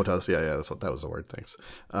Asuka, yeah. Comatose, yeah, that was the word, thanks.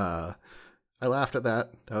 I laughed at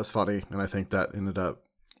that. That was funny, and I think that ended up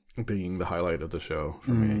being the highlight of the show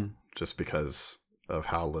for me, just because of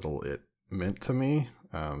how little it meant to me.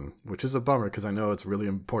 Which is a bummer because I know it's really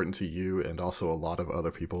important to you and also a lot of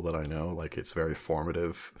other people that I know. Like, it's very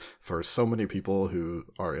formative for so many people who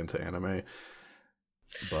are into anime.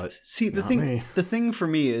 But see, the thing for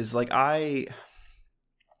me is, like,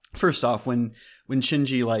 first off, when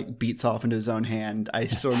Shinji, like, beats off into his own hand, I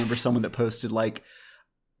still remember someone that posted, like,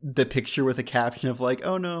 the picture with a caption of, like,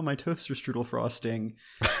 oh no, my toaster strudel frosting.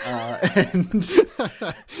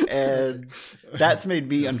 And that's made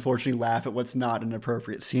me unfortunately laugh at what's not an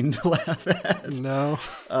appropriate scene to laugh at. No.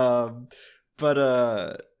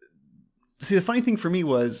 But see, the funny thing for me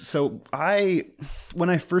was, so when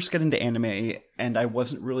I first got into anime and I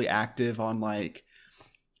wasn't really active on, like,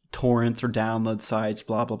 torrents or download sites,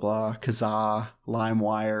 blah, blah, blah, Kazaa,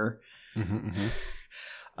 LimeWire.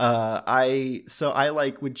 I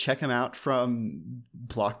like would check him out from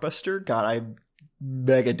Blockbuster. God, I'm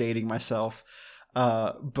mega dating myself.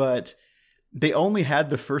 But they only had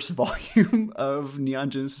the first volume of Neon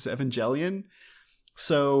Genesis Evangelion.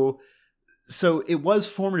 So it was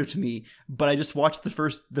formative to me, but I just watched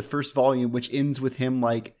the first volume, which ends with him,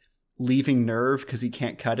 like, leaving NERV because he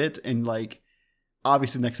can't cut it. And, like,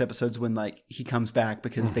 obviously the next episode's when, like, he comes back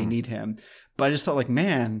because they need him. But I just thought, like,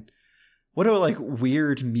 man, what a, like,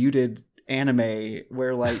 weird muted anime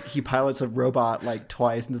where, like, he pilots a robot, like,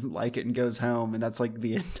 twice and doesn't like it and goes home, and that's, like,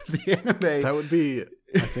 the end of the anime. That would be,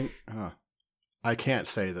 I think, I can't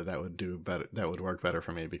say that would do better. That would work better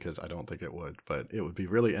for me because I don't think it would, but it would be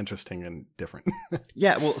really interesting and different.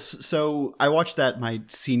 Yeah, well, so I watched that my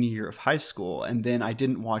senior year of high school, and then I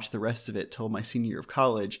didn't watch the rest of it till my senior year of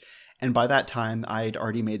college. And by that time, I'd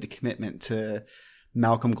already made the commitment to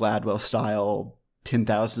Malcolm Gladwell style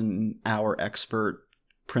 10,000 hour expert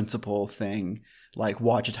principle thing, like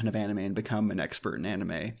watch a ton of anime and become an expert in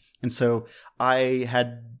anime. And so I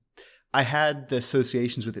had the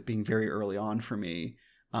associations with it being very early on for me.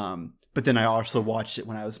 But then I also watched it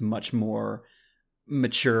when I was much more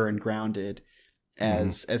mature and grounded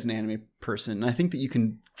as an anime person. And I think that you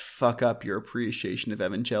can fuck up your appreciation of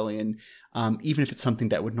Evangelion, even if it's something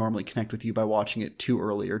that would normally connect with you by watching it too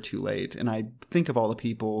early or too late. And I think of all the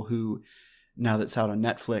people who, now that it's out on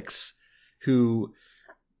Netflix, who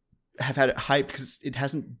have had it hyped because it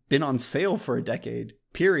hasn't been on sale for a decade,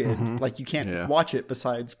 period. Like, you can't watch it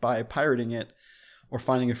besides by pirating it or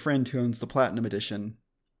finding a friend who owns the Platinum Edition.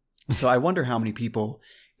 So I wonder how many people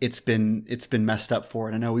it's been messed up for.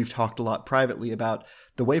 And I know we've talked a lot privately about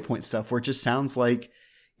the Waypoint stuff, where it just sounds like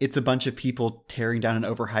it's a bunch of people tearing down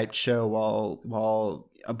an overhyped show while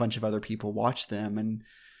a bunch of other people watch them. And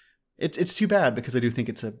it's too bad, because I do think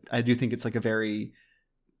it's like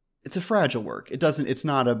it's a fragile work. It's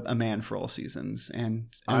not a man for all seasons. And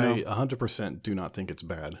I 100% do not think it's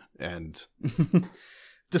bad. And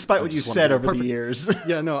despite what you've said over the years.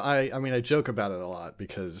 Yeah, no, I mean, I joke about it a lot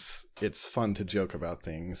because it's fun to joke about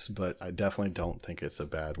things, but I definitely don't think it's a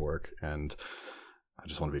bad work. And I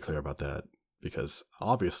just want to be clear about that, because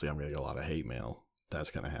obviously I'm going to get a lot of hate mail.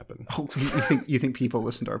 That's going to happen. Oh, you think people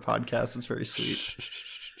listen to our podcast? It's very sweet.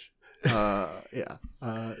 Yeah.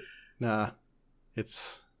 Nah,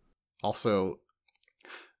 it's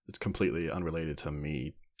completely unrelated to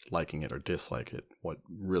me liking it or dislike it. What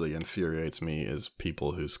really infuriates me is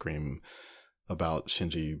people who scream about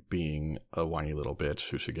Shinji being a whiny little bitch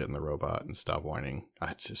who should get in the robot and stop whining.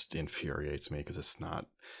 It just infuriates me, because it's not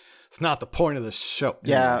the point of the show.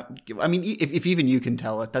 Yeah, I mean, if even you can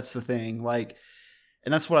tell it, that's the thing. Like,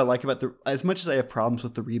 and that's what I like about as much as I have problems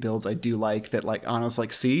with the rebuilds, I do like that, like, Anno's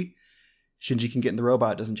like, see, Shinji can get in the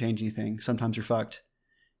robot, doesn't change anything. Sometimes you're fucked.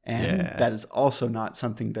 And that is also not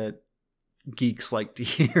something that geeks like to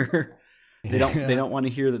hear. They don't want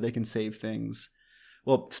to hear that they can save things.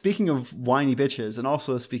 Well, speaking of whiny bitches, and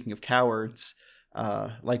also speaking of cowards,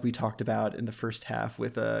 like we talked about in the first half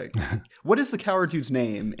with what is the coward dude's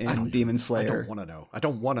name in Demon Slayer? I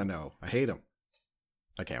don't want to know. I hate him.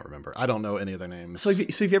 I can't remember. I don't know any of their names. So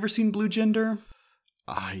have you ever seen Blue Gender?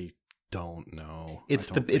 I don't know. It's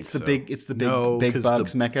the big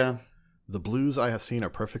bugs mecha. The blues I have seen are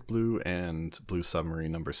Perfect Blue and Blue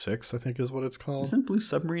Submarine number 6, I think is what it's called. Isn't Blue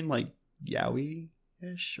Submarine like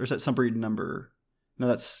Yaoi-ish? Or is that Submarine number... No,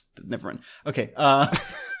 that's... Never mind. Okay. I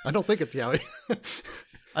don't think it's Yaoi.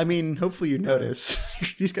 I mean, hopefully you notice.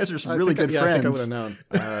 These guys are some really good friends. I think I would have known.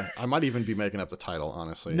 I might even be making up the title,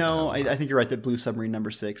 honestly. No, I think you're right that Blue Submarine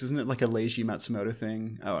number 6. Isn't it like a Leiji Matsumoto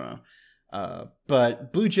thing? I don't know.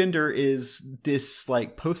 But Blue Gender is this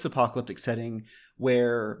like post-apocalyptic setting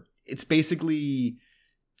where it's basically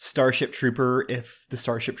Starship Trooper if the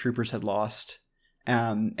Starship Troopers had lost.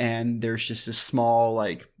 And there's just these small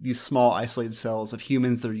isolated cells of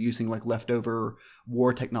humans that are using like leftover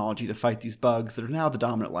war technology to fight these bugs that are now the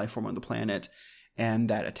dominant life form on the planet, and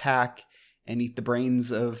that attack and eat the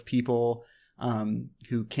brains of people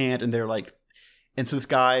who can't. And they're like, and so this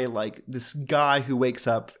guy who wakes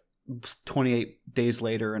up 28 days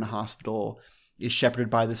later in a hospital is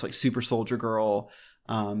shepherded by this like super soldier girl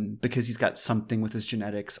because he's got something with his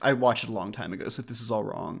genetics. I watched it a long time ago, so if this is all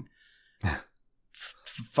wrong,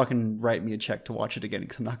 fucking write me a check to watch it again,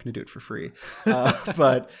 because I'm not going to do it for free.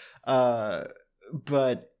 But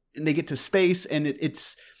they get to space, and it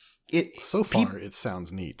so far it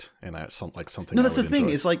sounds neat, and something. No, that's the thing.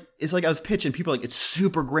 It's like I was pitching people like it's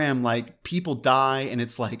super grim. Like people die, and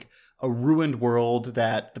it's like a ruined world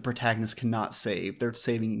that the protagonist cannot save. They're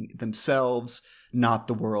saving themselves, not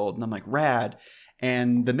the world. And I'm like, rad.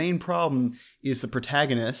 And the main problem is the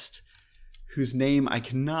protagonist, whose name I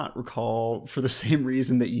cannot recall for the same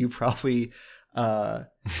reason that you probably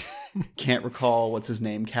can't recall what's his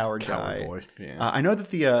name, Coward guy. Boy. Yeah. I know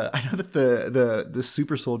that the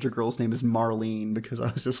super soldier girl's name is Marlene, because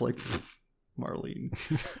I was just like Marlene.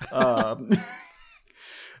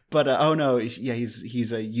 But oh no, yeah,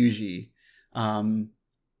 he's a Yuji.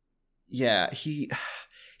 Yeah,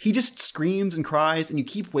 he just screams and cries, and you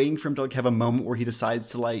keep waiting for him to like have a moment where he decides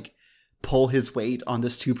to like pull his weight on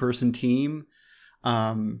this 2-person team.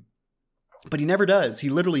 But he never does. He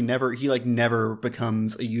literally never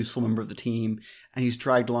becomes a useful member of the team, and he's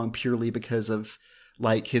dragged along purely because of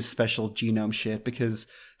like his special genome shit. Because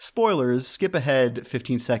spoilers, skip ahead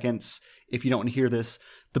 15 seconds if you don't want to hear this.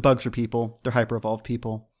 The bugs are people. They're hyper evolved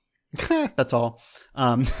people. That's all.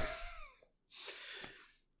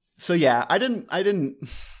 So yeah,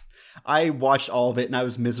 I watched all of it and I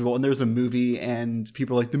was miserable. And there's a movie, and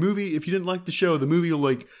people are like, the movie, if you didn't like the show, the movie will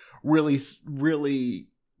like really, really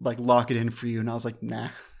like lock it in for you. And I was like, nah,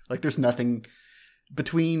 like there's nothing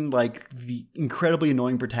between like the incredibly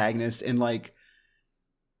annoying protagonist and like,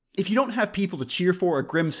 if you don't have people to cheer for, a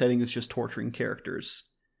grim setting is just torturing characters.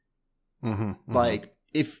 Like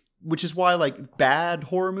which is why like bad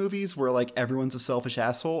horror movies where like everyone's a selfish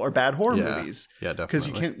asshole are bad horror movies. Yeah,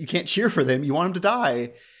 definitely. Because you can't cheer for them. You want them to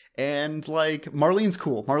die. And like Marlene's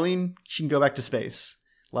cool. Marlene, she can go back to space.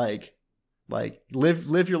 Like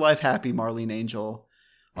live your life happy, Marlene Angel,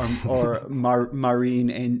 or Marine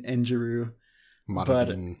Angeru. But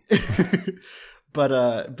no,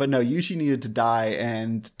 Yuji needed to die,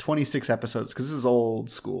 and 26 episodes because this is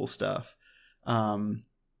old school stuff.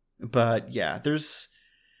 But yeah, there's,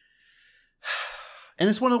 and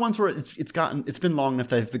it's one of the ones where it's been long enough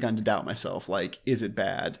that I've begun to doubt myself. Like, is it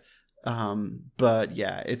bad? But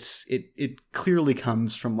yeah, it clearly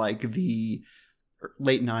comes from like the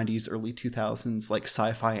late 90s, early 2000s, like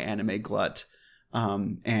sci-fi anime glut.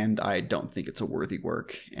 And I don't think it's a worthy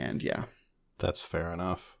work. And yeah, that's fair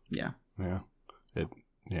enough. Yeah. Yeah.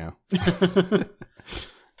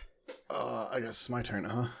 I guess it's my turn,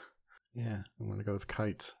 huh? Yeah, I'm gonna go with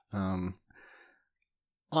Kite.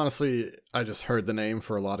 Honestly, I just heard the name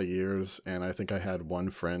for a lot of years, and I think I had one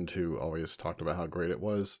friend who always talked about how great it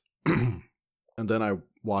was. And then I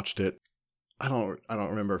watched it. I don't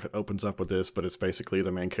remember if it opens up with this, but it's basically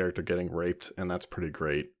the main character getting raped, and that's pretty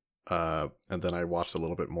great. And then I watched a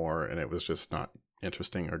little bit more, and it was just not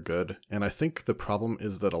interesting or good. And I think the problem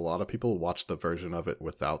is that a lot of people watch the version of it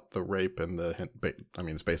without the rape and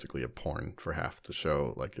it's basically a porn for half the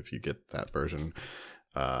show, like if you get that version.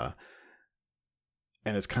 And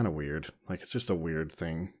it's kind of weird. Like, it's just a weird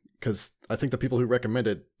thing, because I think the people who recommend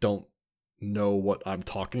it don't know what I'm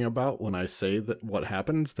talking about when I say that what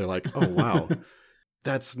happens. They're like, oh wow,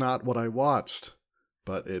 that's not what I watched.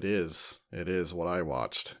 But it is what I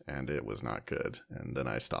watched, and it was not good. And then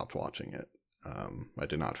I stopped watching it. I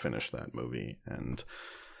did not finish that movie, and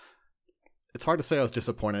it's hard to say I was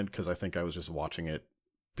disappointed, because I think I was just watching it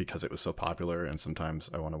because it was so popular, and sometimes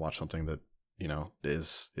I want to watch something that, you know,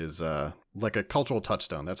 is like a cultural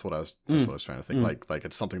touchstone. That's what I was trying to think. Like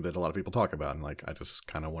it's something that a lot of people talk about, and like I just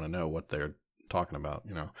kind of want to know what they're talking about.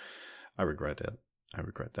 You know, I regret it. I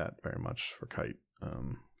regret that very much for Kite.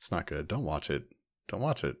 It's not good. Don't watch it. Don't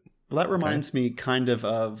watch it. Well, that reminds me kind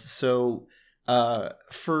of so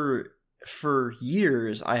for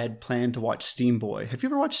years I had planned to watch Steam Boy. Have you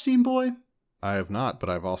ever watched Steam Boy? I have not, but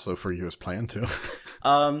I've also for years planned to.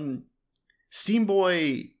 Steam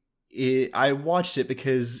Boy, I watched it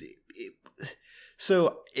because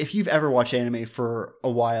so if you've ever watched anime for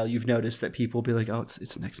a while, you've noticed that people will be like, oh,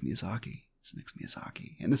 it's next Miyazaki. It's next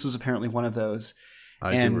Miyazaki. And this was apparently one of those.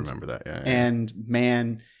 I do remember that, yeah. And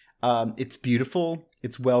man, it's beautiful.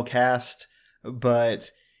 It's well cast,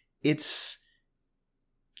 but it's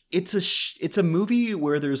a movie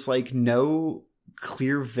where there's like no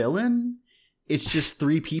clear villain. It's just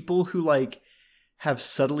three people who like have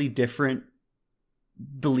subtly different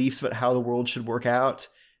beliefs about how the world should work out,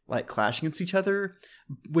 like clashing against each other,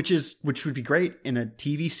 which would be great in a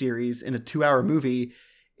TV series, in a 2-hour movie.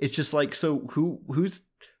 It's just like, so who's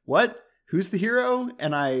the hero?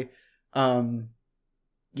 And and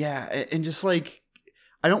just like,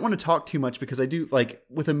 I don't want to talk too much, because I do, like,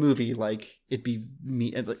 with a movie, like, it'd be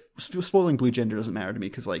me, like, spoiling Blue Gender doesn't matter to me,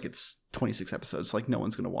 because, like, it's 26 episodes, like, no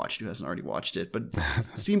one's going to watch it who hasn't already watched it, but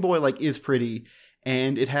Steam Boy, like, is pretty,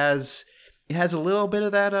 and it has a little bit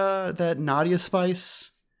of that Nadia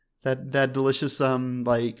spice, that delicious,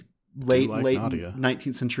 like, late Nadia.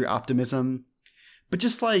 19th century optimism, but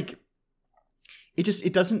just, like,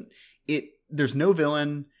 there's no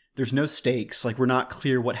villain. There's no stakes. Like, we're not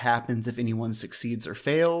clear what happens if anyone succeeds or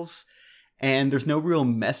fails. And there's no real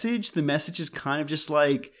message. The message is kind of just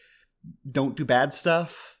like, don't do bad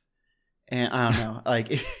stuff. And I don't know.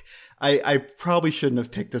 Like, I probably shouldn't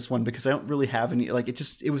have picked this one, because I don't really have any, like,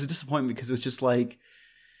 it was a disappointment, because it was just like,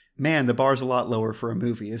 man, the bar's a lot lower for a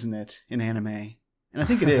movie, isn't it? In anime. And I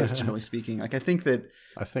think it is, generally speaking. Like, I think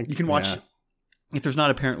you can watch, if there's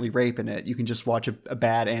not apparently rape in it, you can just watch a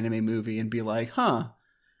bad anime movie and be like, huh.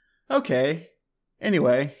 Okay.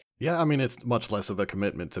 Anyway. Yeah, I mean, it's much less of a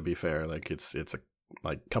commitment, to be fair. Like, it's a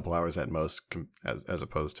like couple hours at most, as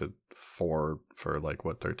opposed to 4 for like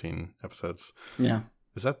 13 episodes. Yeah.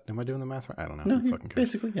 Am I doing the math right? I don't know. No,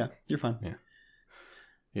 basically, yeah. You're fine.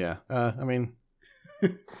 Yeah. I mean,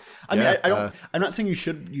 I'm not saying you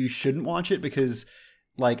shouldn't watch it, because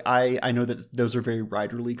like I know that those are very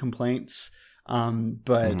writerly complaints.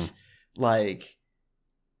 But like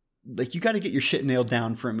you got to get your shit nailed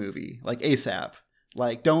down for a movie, like ASAP.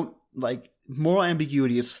 Like, don't, like, moral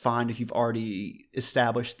ambiguity is fine if you've already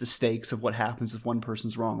established the stakes of what happens if one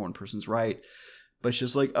person's wrong, one person's right. But it's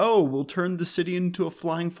just like, oh, we'll turn the city into a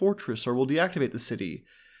flying fortress, or we'll deactivate the city,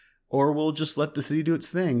 or we'll just let the city do its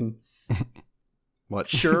thing. What?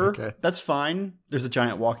 Sure, Okay. that's fine. There's a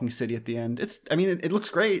giant walking city at the end. It looks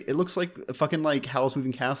great. It looks like a fucking like Howl's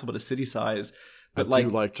Moving Castle, but a city size. But I do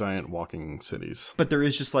like giant walking cities. But there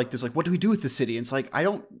is just like this, like, what do we do with the city? And it's like, I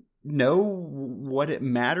don't know what it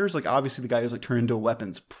matters. Like, obviously the guy who's like turned into a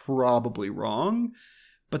weapon's probably wrong,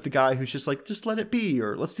 but the guy who's just like, just let it be,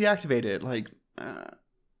 or let's deactivate it. Like, are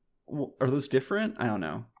those different? I don't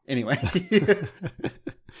know. Anyway.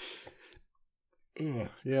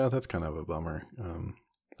 Yeah, that's kind of a bummer.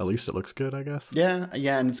 At least it looks good, I guess. Yeah.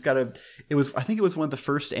 And I think it was one of the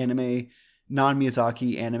first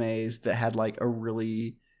non-Miyazaki animes that had like a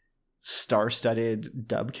really star-studded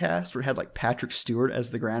dub cast where it had like Patrick Stewart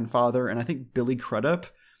as the grandfather, and I think Billy Crudup,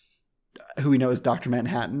 who we know as Dr.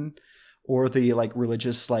 Manhattan, or the like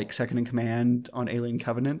religious like second in command on Alien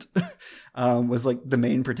Covenant, was like the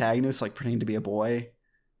main protagonist, like pretending to be a boy.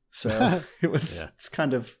 So it's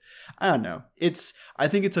kind of, I don't know. I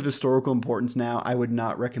think it's of historical importance now. I would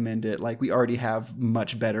not recommend it. Like, we already have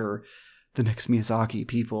much better the next Miyazaki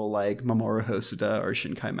people like Mamoru Hosoda or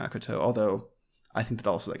Shinkai Makoto, although I think that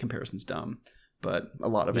also that comparison's dumb. But a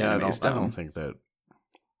lot of anime is dumb.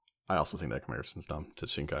 I also think that comparison's dumb to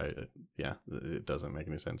Shinkai. It doesn't make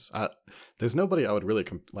any sense. There's nobody I would really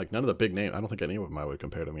like. None of the big names. I don't think any of them I would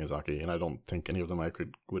compare to Miyazaki, and I don't think any of them I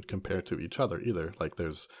would compare to each other either. Like,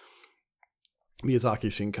 there's Miyazaki,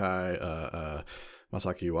 Shinkai,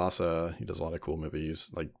 Masaki Yuasa. He does a lot of cool movies.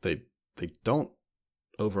 Like, they don't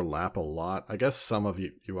overlap a lot. I guess some of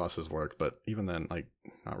Yuasa's work, but even then, like,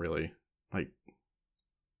 not really. Like,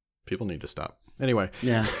 people need to stop. Anyway.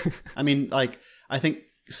 Yeah. I mean, like, I think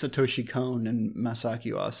Satoshi Kon and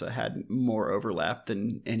Masaki Yuasa had more overlap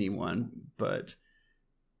than anyone, but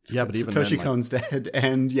but even Satoshi then, Kon's dead,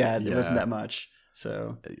 and it wasn't that much.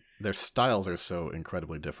 So their styles are so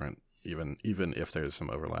incredibly different, even if there's some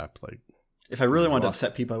overlap. Like, if I really wanted to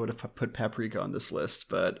upset people, I would have put Paprika on this list,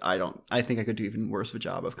 but I don't. I think I could do even worse of a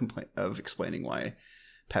job of explaining why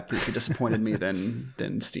Paprika disappointed me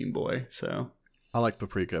than Steam Boy. So I like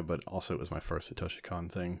Paprika, but also it was my first Satoshi Kon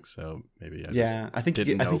thing, so maybe I think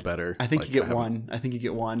didn't know better. I think you get one. I think you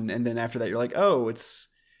get one, and then after that, you're like, oh, it's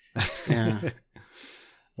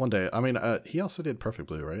One day. I mean, he also did Perfect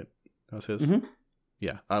Blue, right? That was his. Mm-hmm.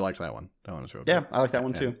 Yeah, I liked that one. That one was real good. Yeah, I like that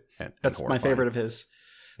one too. That's my favorite of his.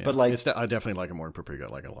 Yeah. But like, I definitely like it more than Paprika. I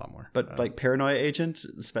like it a lot more. But like Paranoia Agent,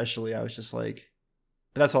 especially, I was just like,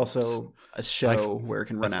 but that's also a show where it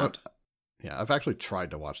can run out. Yeah, I've actually tried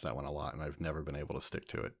to watch that one a lot, and I've never been able to stick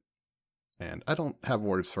to it. And I don't have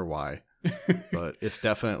words for why, but it's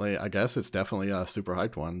definitely a super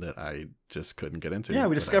hyped one that I just couldn't get into. Yeah,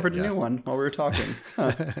 we discovered a new one while we were talking.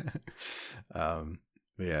 Huh.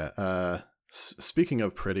 Speaking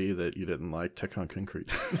of pretty that you didn't like, Tekken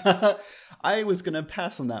Concrete. I was going to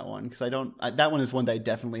pass on that one because that one is one that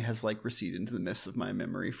definitely has like receded into the mists of my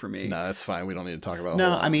memory for me. No, that's fine. We don't need to talk about it.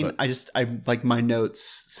 No, I mean, I like my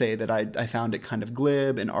notes say that I found it kind of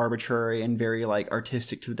glib and arbitrary and very like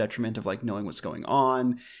artistic to the detriment of like knowing what's going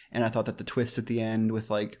on. And I thought that the twist at the end with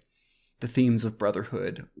like the themes of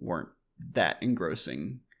brotherhood weren't that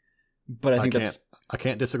engrossing. But I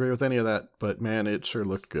can't disagree with any of that, but man, it sure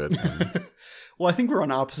looked good. Well, I think we're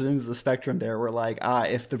on opposite ends of the spectrum there. We're like,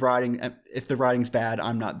 if the writing's bad,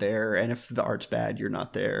 I'm not there, and if the art's bad, you're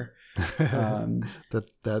not there.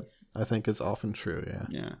 That I think is often true. Yeah.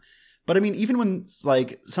 Yeah. But I mean, even when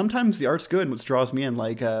like sometimes the art's good, and what draws me in,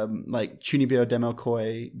 like Chunibyo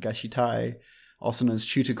Demokoi Gashitai, also known as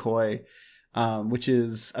Chutukoi, which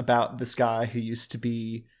is about this guy who used to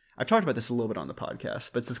be. I've talked about this a little bit on the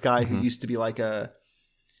podcast, but it's this guy who used to be the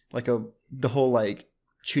whole like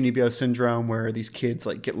Chunibyo syndrome where these kids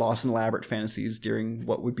like get lost in elaborate fantasies during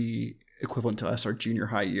what would be equivalent to us, our junior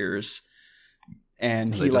high years.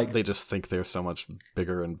 And they just think they're so much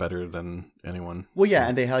bigger and better than anyone. Well, yeah.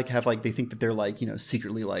 And they they think that they're like,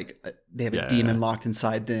 secretly like they have a demon locked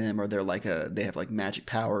inside them, or they're like they have like magic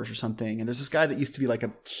powers or something. And there's this guy that used to be like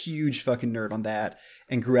a huge fucking nerd on that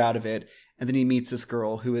and grew out of it. And then he meets this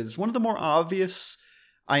girl who is one of the more obvious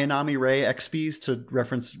Ayanami Rei XPs, to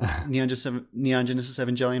reference Neon Genesis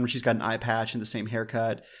Evangelion, where she's got an eye patch and the same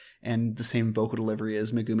haircut and the same vocal delivery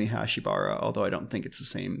as Megumi Hashibara, although I don't think it's the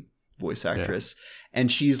same voice actress. Yeah.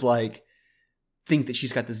 And she's like, think that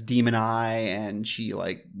she's got this demon eye and she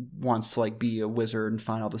like wants to like be a wizard and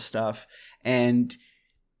find all this stuff. And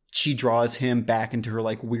she draws him back into her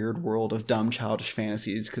like weird world of dumb childish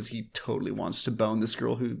fantasies because he totally wants to bone this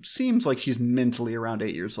girl who seems like she's mentally around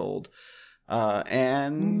 8 years old.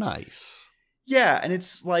 And nice. Yeah, and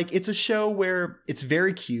it's like it's a show where it's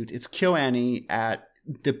very cute. It's KyoAni at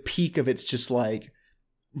the peak of its just like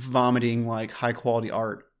vomiting like high quality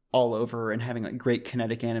art all over and having like great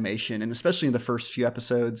kinetic animation, and especially in the first few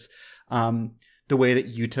episodes, the way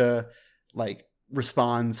that Yuta like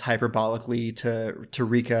responds hyperbolically to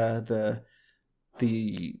Rika,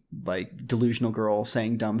 the like delusional girl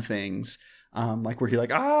saying dumb things, like where he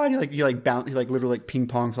like and he literally like ping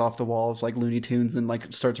pongs off the walls like Looney Tunes, and then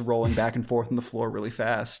like starts rolling back and forth on the floor really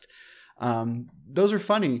fast. Those are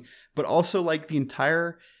funny, but also like the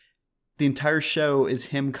entire show is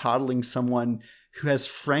him coddling someone who has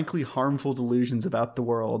frankly harmful delusions about the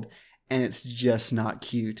world, and it's just not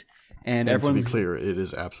cute. And everyone, to be clear, it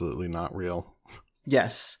is absolutely not real.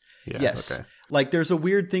 Yes. Yeah, yes. Okay. Like there's a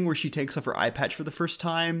weird thing where she takes off her eye patch for the first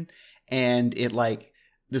time, and it like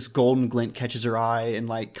this golden glint catches her eye and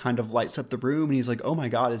like kind of lights up the room, and he's like, "Oh my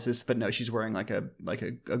god, is this?" But no, she's wearing like a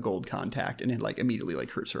gold contact, and it like immediately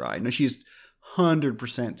like hurts her eye. No, she's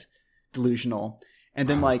 100% delusional. And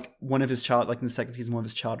then like one of his in the second season, one of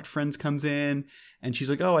his childhood friends comes in, and she's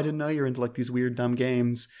like, "Oh, I didn't know you're into like these weird dumb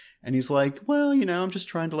games." And he's like, "Well, I'm just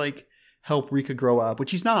trying to like help Rika grow up,"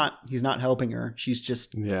 which he's not. He's not helping her. He's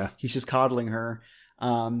just coddling her.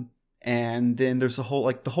 And then there's the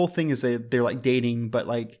whole thing is they're like dating, but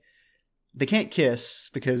like they can't kiss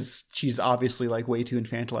because she's obviously like way too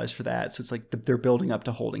infantilized for that. So it's like they're building up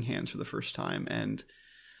to holding hands for the first time. And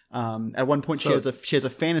at one point she has a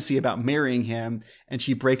fantasy about marrying him, and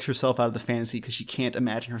she breaks herself out of the fantasy because she can't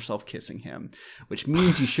imagine herself kissing him, which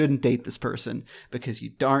means you shouldn't date this person because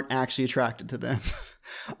you aren't actually attracted to them.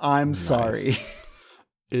 I'm sorry.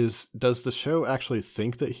 Does the show actually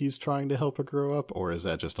think that he's trying to help her grow up, or is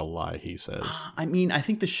that just a lie he says? I mean, I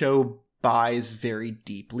think the show buys very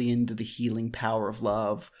deeply into the healing power of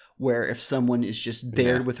love, where if someone is just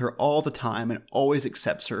there with her all the time and always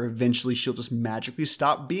accepts her, eventually she'll just magically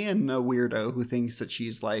stop being a weirdo who thinks that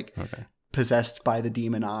she's like possessed by the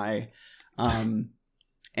demon eye.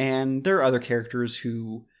 And there are other characters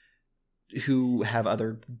who have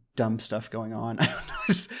other dumb stuff going on. I don't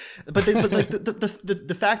know. But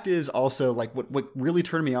the fact is also like what really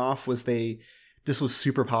turned me off was this was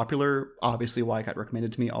super popular. Obviously why it got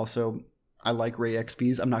recommended to me. Also, I like Ray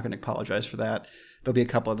XPs. I'm not going to apologize for that. There'll be a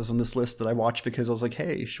couple others on this list that I watched because I was like,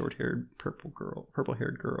 hey, short-haired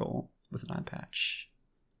purple-haired girl with an eye patch.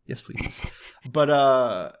 Yes, please.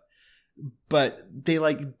 But they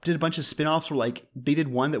like did a bunch of spin-offs where like they did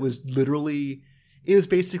one that was literally, it was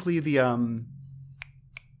basically the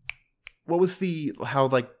how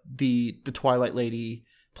like the Twilight Lady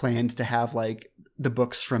planned to have like the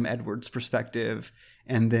books from Edward's perspective,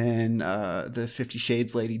 and then the 50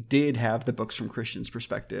 Shades lady did have the books from Christian's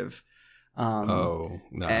perspective. No.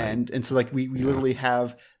 And so like we literally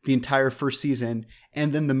have the entire first season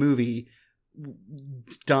and then the movie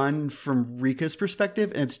done from Rika's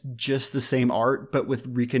perspective, and it's just the same art but with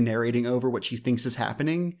Rika narrating over what she thinks is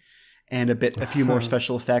happening, and a few more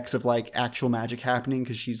special effects of like actual magic happening,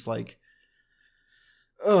 because she's like,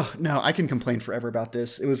 oh no, I can complain forever about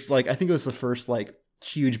this. It was like, I think it was the first like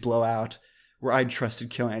huge blowout where I'd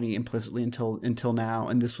trusted KyoAni implicitly until now,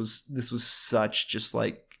 and this was such just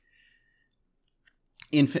like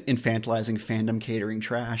infantilizing fandom catering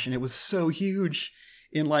trash, and it was so huge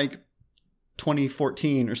in like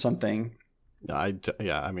 2014 or something. I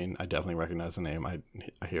mean, I definitely recognize the name. I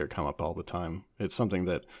hear it come up all the time. It's something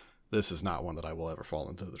that this is not one that I will ever fall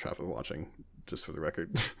into the trap of watching, just for the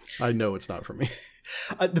record. I know it's not for me.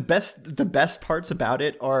 The best parts about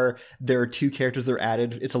it are there are two characters that are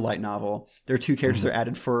added. It's a light novel. There are two characters that are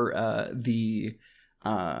added for the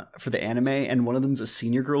anime, and one of them is a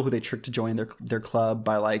senior girl who they tricked to join their club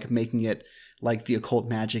by like making it like the occult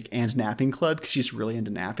magic and napping club, because she's really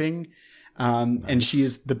into napping. Nice. And she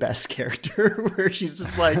is the best character, where she's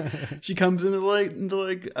just like, she comes into like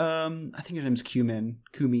I think her name's Kumin.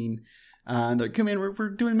 And they're like, Kumin, we're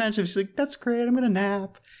doing magic. She's like, that's great, I'm gonna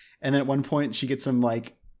nap. And then at one point she gets them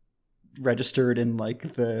like registered in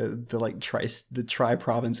like the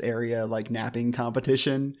tri-province area like napping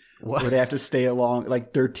competition. What? Where they have to stay along,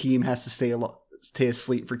 like their team has to stay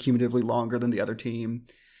asleep for cumulatively longer than the other team.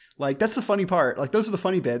 Like that's the funny part. Like those are the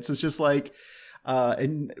funny bits. It's just like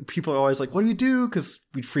and people are always like, what do you do? Because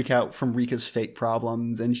we'd freak out from Rika's fake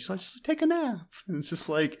problems, and she's like, just take a nap. And it's just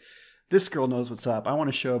like, this girl knows what's up. I want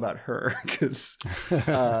a show about her, because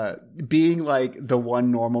being like the one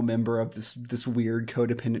normal member of this weird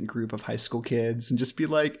codependent group of high school kids, and just be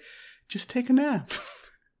like, just take a nap.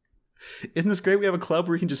 Isn't this great? We have a club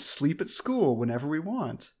where we can just sleep at school whenever we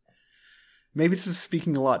want. Maybe this is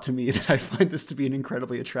speaking a lot to me that I find this to be an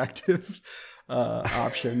incredibly attractive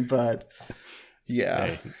option, but yeah.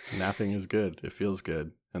 Hey, napping is good. It feels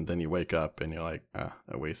good. And then you wake up and you're like,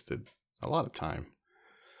 I wasted a lot of time.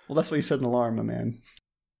 Well, that's why you set an alarm, my man.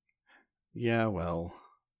 Yeah, well,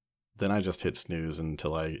 then I just hit snooze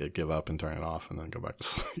until I give up and turn it off and then go back to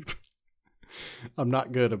sleep. I'm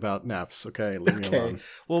not good about naps. Okay, leave me alone.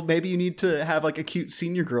 Well, maybe you need to have like a cute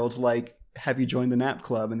senior girl to like have you join the nap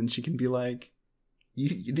club, and then she can be like,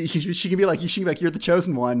 she can be like, you're the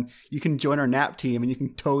chosen one. You can join our nap team, and you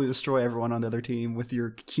can totally destroy everyone on the other team with your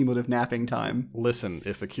cumulative napping time. Listen,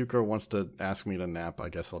 if a cute girl wants to ask me to nap, I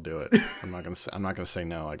guess I'll do it. I'm not gonna say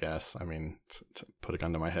no. I guess. I mean, put a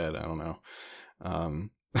gun to my head. I don't know.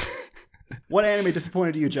 What anime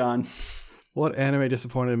disappointed you, John? What anime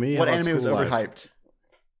disappointed me? What anime was overhyped?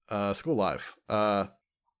 School Life.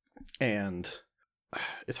 And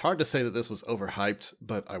it's hard to say that this was overhyped,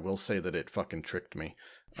 but I will say that it fucking tricked me.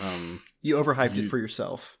 You overhyped it for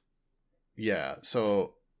yourself. Yeah,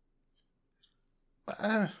 so...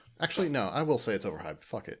 actually, no, I will say it's overhyped.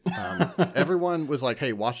 Fuck it. Everyone was like,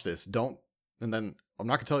 hey, watch this. Don't... And then I'm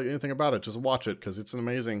not going to tell you anything about it. Just watch it because it's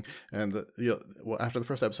amazing. And after the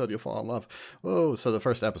first episode, you'll fall in love. Whoa. So the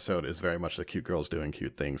first episode is very much the cute girls doing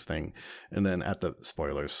cute things thing. And then at the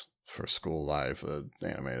spoilers for School Live,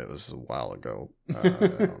 anime that was a while ago. I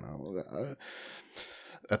don't know.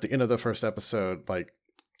 At the end of the first episode, like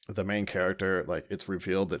the main character, like it's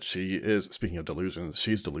revealed that she is, speaking of delusions,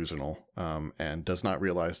 she's delusional and does not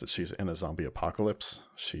realize that she's in a zombie apocalypse.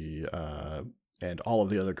 She, and all of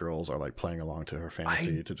the other girls are like playing along to her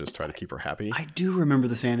fantasy to just try to keep her happy. I do remember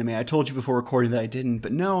this anime. I told you before recording that I didn't,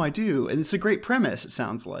 but no, I do. And it's a great premise, it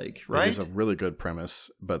sounds like, right? It is a really good premise,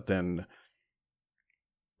 but then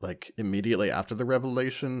like immediately after the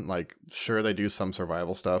revelation, like sure they do some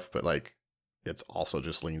survival stuff, but like it also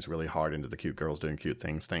just leans really hard into the cute girls doing cute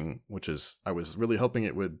things thing, which is, I was really hoping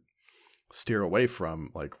it would steer away from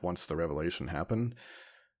like once the revelation happened.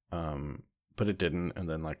 But it didn't, and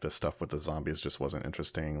then like the stuff with the zombies just wasn't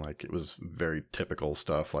interesting. Like it was very typical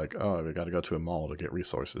stuff, like oh, we got to go to a mall to get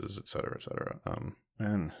resources, etc., etc.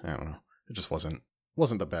 And I don't know, it just wasn't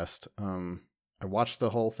the best. I watched the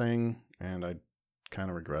whole thing, and I kind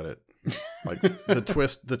of regret it. Like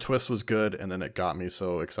the twist was good, and then it got me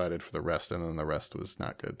so excited for the rest, and then the rest was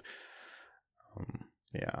not good.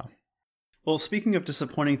 Yeah. Well, speaking of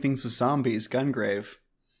disappointing things with zombies, Gungrave.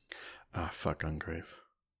 Fuck Gungrave.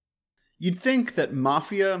 You'd think that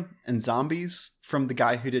Mafia and zombies from the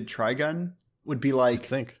guy who did Trigun would be like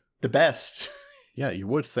the best. Yeah, you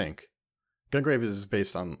would think. Gungrave is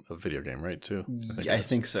based on a video game, right, too? I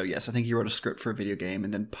think so, yes. I think he wrote a script for a video game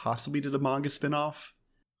and then possibly did a manga spinoff.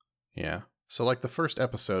 Yeah. So, like, the first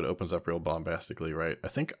episode opens up real bombastically, right? I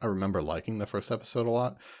think I remember liking the first episode a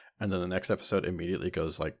lot, and then the next episode immediately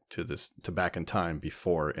goes, like, to back in time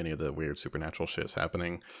before any of the weird supernatural shit's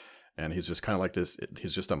happening. And he's just kind of like this,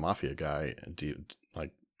 he's just a mafia guy,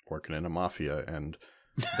 like working in a mafia. And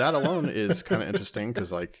that alone is kind of interesting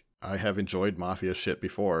because like I have enjoyed mafia shit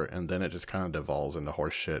before, and then it just kind of devolves into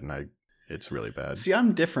horse shit, and it's really bad. See,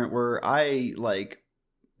 I'm different where I like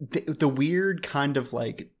the weird kind of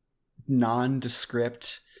like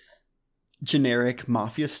nondescript generic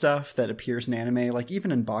mafia stuff that appears in anime, like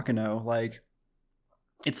even in Baccano, like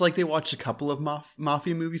it's like they watched a couple of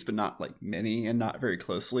mafia movies, but not like many and not very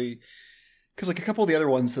closely. Because like a couple of the other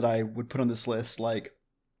ones that I would put on this list, like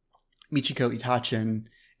Michiko Itachin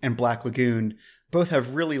and Black Lagoon, both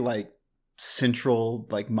have really like central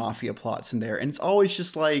like mafia plots in there, and it's always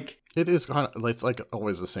just like it is kind of, it's like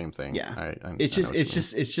always the same thing. Yeah, it's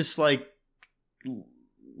just like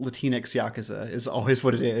Latinx Yakuza is always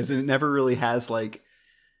what it is, and it never really has like,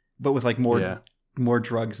 but with like more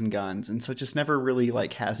drugs and guns, and so it just never really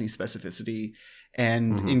like has any specificity.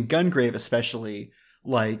 And in Gungrave especially,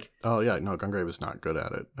 like Gungrave is not good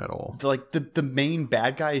at it at all. The main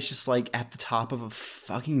bad guy is just like at the top of a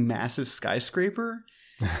fucking massive skyscraper,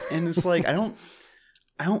 and it's like I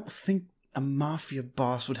don't think a mafia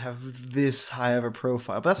boss would have this high of a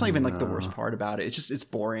profile. But that's not even like the worst part about it. It's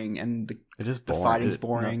boring, and it is boring. The fighting's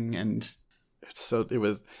boring, and it's so it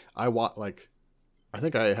was. I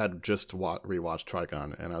think I had just rewatched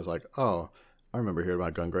Trigun, and I was like, oh, I remember hearing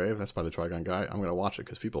about Gungrave. That's by the Trigun guy. I'm going to watch it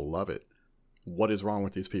because people love it. What is wrong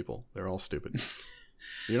with these people? They're all stupid.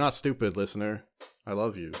 You're not stupid, listener. I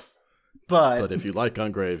love you. But if you like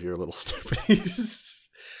Gungrave, you're a little stupid.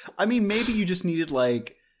 I mean, maybe you just needed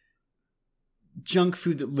like junk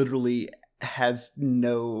food that literally has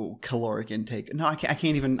no caloric intake. No, I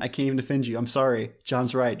can't even defend you. I'm sorry.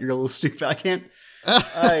 John's right. You're a little stupid. I can't.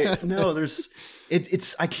 I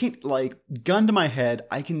can't, like, gun to my head,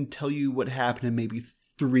 I can tell you what happened in maybe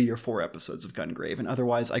 3 or 4 episodes of Gungrave, and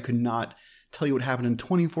otherwise I could not tell you what happened in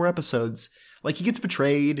 24 episodes. Like, he gets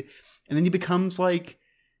betrayed, and then he becomes, like,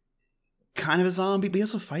 kind of a zombie, but he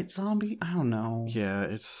also fights zombie? I don't know. Yeah,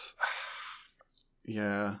 it's...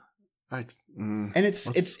 Yeah. And it's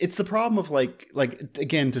the problem of like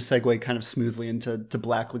again, to segue kind of smoothly into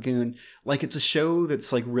Black Lagoon, like it's a show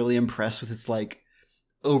that's like really impressed with its like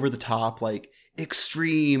over the top, like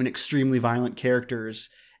extreme and extremely violent characters.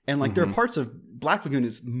 And like there are parts of Black Lagoon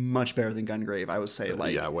is much better than Gungrave, I would say.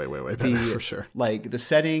 Like yeah, way better for sure. Like the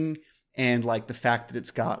setting and like the fact that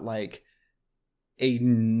it's got like a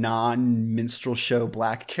non-minstrel show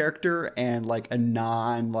black character and like a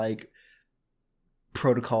non like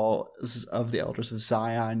Protocols of the Elders of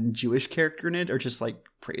Zion Jewish character in it are just like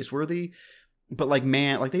praiseworthy. But like,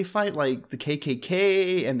 man, like they fight like the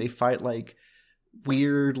KKK and they fight like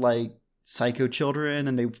weird like psycho children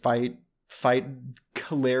and they fight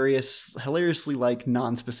hilariously like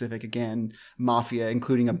non-specific again mafia,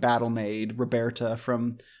 including a battle maid, Roberta,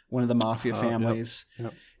 from one of the mafia families.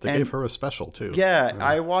 Yep. They gave her a special too. Yeah,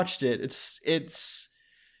 I watched it. It's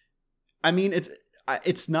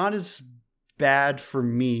not as bad for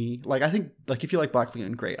me. Like, I think like if you like Black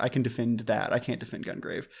Lagoon, great. I can defend that. I can't defend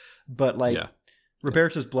Gungrave. But like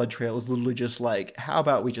Roberta's Blood Trail is literally just like, how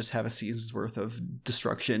about we just have a season's worth of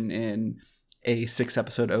destruction in a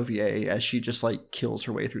 6-episode OVA as she just like kills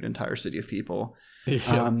her way through an entire city of people.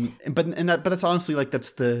 But it's honestly like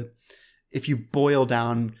that's the, if you boil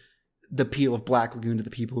down the appeal of Black Lagoon to the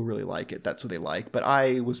people who really like it, that's what they like. But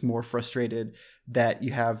I was more frustrated that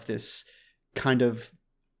you have this kind of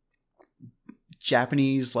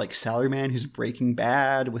Japanese like salaryman who's Breaking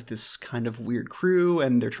Bad with this kind of weird crew,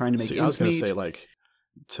 and they're trying to make. I was going to say, like,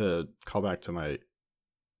 to call back to my.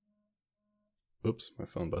 Oops, my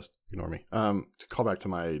phone bust. Ignore me. To call back to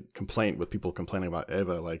my complaint with people complaining about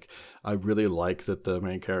Eva, like, I really like that the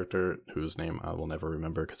main character, whose name I will never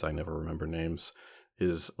remember because I never remember names,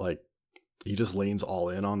 is like, he just leans all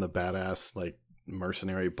in on the badass like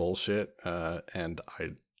mercenary bullshit, and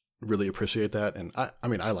I really appreciate that. And I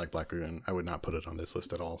mean, I like Black Lagoon. I would not put it on this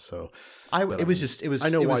list at all. So it was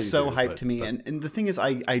so hyped to me. And the thing is,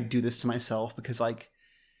 I do this to myself because like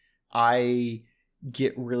I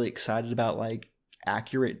get really excited about like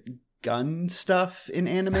accurate gun stuff in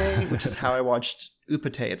anime, which is how I watched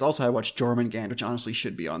Upate. It's also how I watched Jormungand, which honestly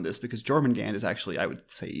should be on this because Jormungand is actually, I would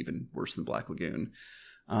say, even worse than Black Lagoon.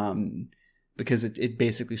 Because it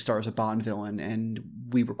basically stars a Bond villain, and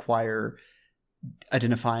we require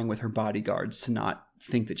identifying with her bodyguards to not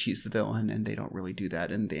think that she's the villain, and they don't really do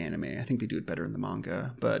that in the anime. I think they do it better in the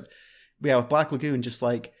manga. But yeah, with Black Lagoon, just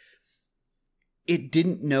like it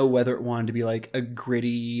didn't know whether it wanted to be like a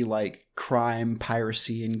gritty like crime,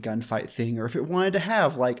 piracy, and gunfight thing, or if it wanted to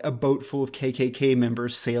have like a boat full of KKK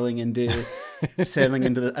members sailing into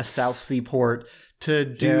a South Sea port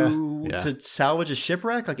to salvage a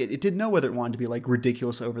shipwreck. Like it didn't know whether it wanted to be like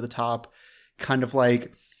ridiculous, over the top, kind of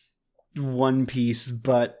like One Piece,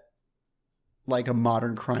 but like a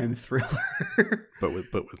modern crime thriller. but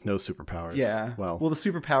with no superpowers. Yeah. Well, the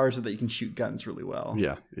superpowers are that you can shoot guns really well.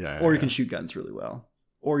 Yeah. Or you can shoot guns really well.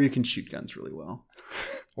 Or you can shoot guns really well.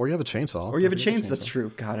 Or you have a chainsaw. Or you have a chainsaw. That's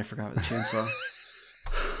true. God, I forgot about the chainsaw.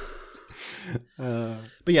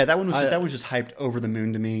 But yeah, that one was just hyped over the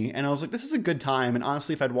moon to me, and I was like, this is a good time. And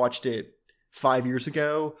honestly, if I'd watched it 5 years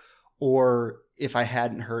ago, or if I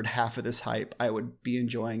hadn't heard half of this hype, I would be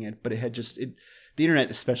enjoying it. But it had just the internet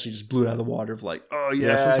especially just blew it out of the water of like, oh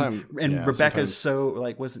yeah, and Rebecca's so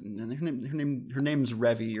like, was it her name's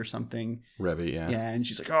Revy or something? Revy, yeah, and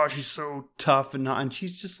she's like, oh, she's so tough and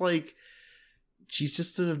she's just like, she's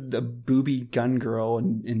just a booby gun girl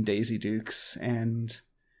in Daisy Dukes, and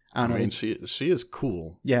I don't know. I mean, she is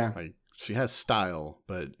cool. Yeah. Like, she has style,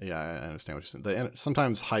 but yeah, I understand what you're saying.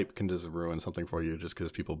 Sometimes hype can just ruin something for you just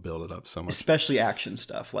because people build it up so much. Especially action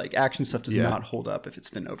stuff. Like, action stuff does not hold up if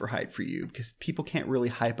it's been overhyped for you, because people can't really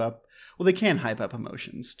hype up. Well, they can hype up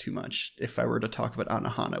emotions too much. If I were to talk about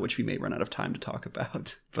Anohana, which we may run out of time to talk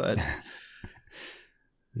about, but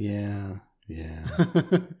yeah.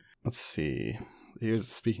 Let's see. Here's,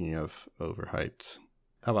 speaking of overhyped,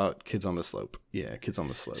 how about Kids on the Slope? Yeah, Kids on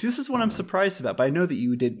the Slope. See, this is what I'm surprised about, but I know that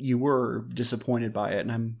you were disappointed by it,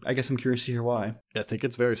 and I guess I'm curious to hear why. I think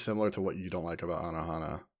it's very similar to what you don't like about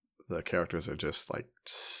Anohana. The characters are just like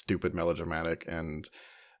stupid melodramatic, and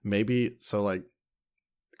maybe, so like,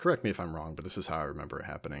 correct me if I'm wrong, but this is how I remember it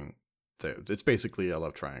happening. It's basically a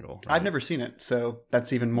love triangle. Right? I've never seen it, so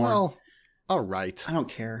that's even more. Well, all right. I don't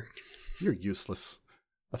care. You're useless.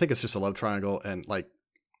 I think it's just a love triangle, and like,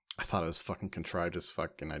 I thought it was fucking contrived as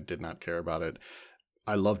fuck, and I did not care about it.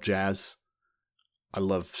 I love jazz. I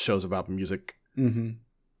love shows about music. Mm-hmm.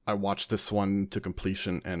 I watched this one to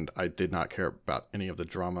completion, and I did not care about any of the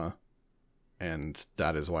drama, and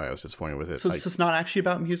that is why I was disappointed with it. So it's not actually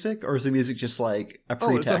about music, or is the music just like a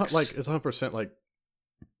pretext? It's 100% like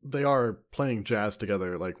they are playing jazz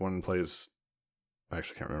together. Like one plays, I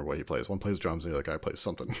actually can't remember what he plays. One plays drums, the other guy plays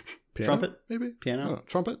something. Piano, Trumpet, maybe piano,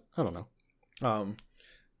 trumpet. I don't know.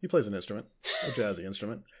 He plays an instrument, a jazzy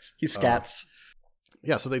instrument. He scats.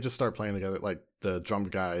 Yeah, so they just start playing together. Like the drum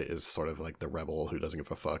guy is sort of like the rebel who doesn't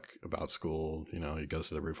give a fuck about school. You know, he goes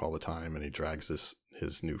to the roof all the time, and he drags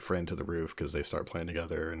his new friend to the roof because they start playing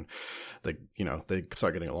together, and they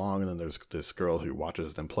start getting along. And then there's this girl who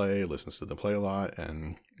watches them play, listens to them play a lot,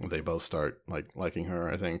 and they both start liking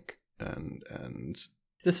her, I think. And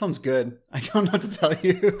this sounds good. I don't know what to tell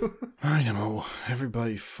you. I know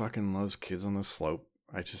everybody fucking loves Kids on the Slope.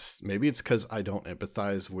 Maybe it's because I don't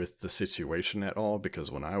empathize with the situation at all,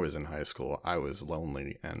 because when I was in high school, I was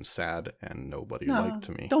lonely and sad and nobody liked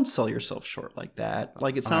me. Don't sell yourself short like that.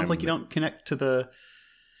 Like, it sounds like you don't connect to the,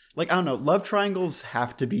 like, I don't know, love triangles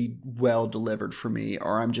have to be well delivered for me,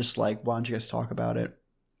 or I'm just like, why don't you guys talk about it?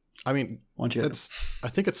 I mean, I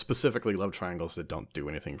think it's specifically love triangles that don't do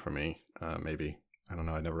anything for me. Maybe. I don't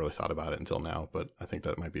know. I never really thought about it until now, but I think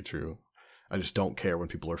that might be true. I just don't care when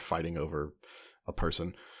people are fighting over a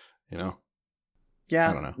person, you know? Yeah.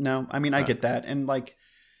 I don't know. No, I mean, I get that. And I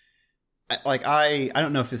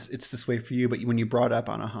don't know if it's this way for you, but when you brought up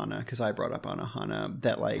Anohana, because I brought up Anohana,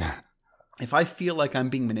 that like, if I feel like I'm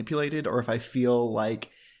being manipulated, or if I feel like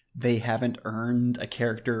they haven't earned a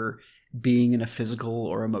character being in a physical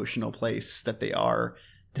or emotional place that they are,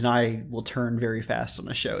 then I will turn very fast on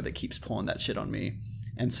a show that keeps pulling that shit on me.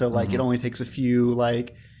 And so like, it only takes a few,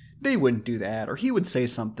 like, they wouldn't do that, or he would say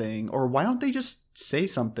something, or why don't they just say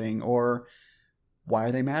something, or why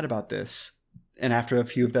are they mad about this? And after a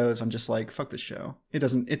few of those, I'm just like, fuck this show. It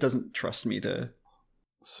doesn't trust me to.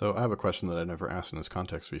 So I have a question that I never asked in this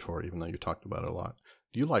context before, even though you talked about it a lot.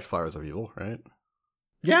 You like Flowers of Evil, right?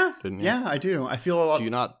 Yeah. Yeah, I do. I feel a lot.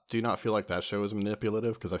 Do you not feel like that show is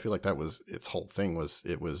manipulative? Because I feel like that was its whole thing, was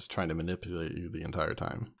it was trying to manipulate you the entire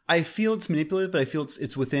time. I feel it's manipulative, but I feel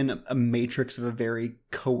it's within a matrix of a very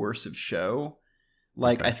coercive show.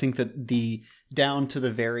 Like, okay. I think that down to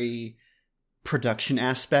the very production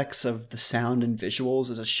aspects of the sound and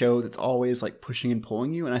visuals is a show that's always like pushing and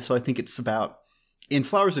pulling you. And so I think it's about, in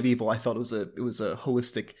Flowers of Evil, I felt it was a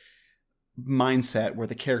holistic mindset where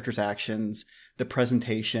the characters' actions, the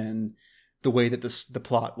presentation, the way that the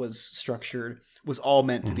plot was structured was all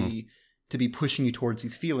meant to be pushing you towards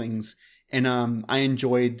these feelings. And I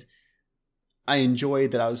enjoyed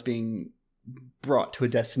that I was being brought to a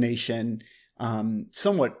destination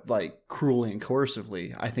somewhat like cruelly and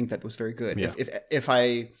coercively. I think that was very good. Yeah. If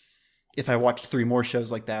I watched 3 more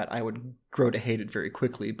shows like that, I would grow to hate it very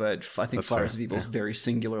quickly. But I think Flowers of Evil is very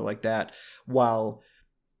singular like that, while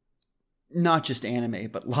not just anime,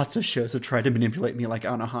 but lots of shows have tried to manipulate me, like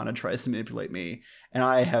Anohana tries to manipulate me, and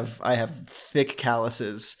I have thick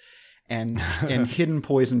calluses and hidden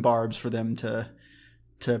poison barbs for them to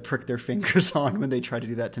prick their fingers on when they try to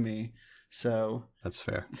do that to me. So that's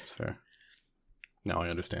fair. Now I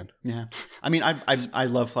understand. Yeah, I mean, I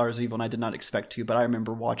love Flowers of Evil, and I did not expect to, but I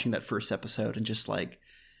remember watching that first episode and just like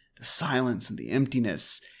the silence and the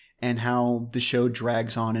emptiness, and how the show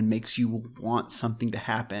drags on and makes you want something to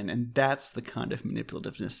happen. And that's the kind of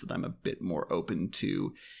manipulativeness that I'm a bit more open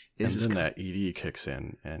to. And then that ED kicks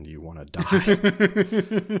in and you want to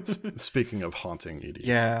die. Speaking of haunting EDs.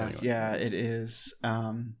 Yeah, anyway. Yeah, it is.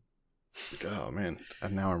 Oh, man.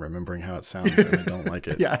 And now I'm remembering how it sounds and I don't like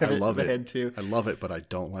it. Yeah, I love it. Head too. I love it, but I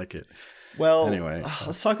don't like it. Well, anyway,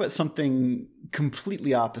 let's talk about something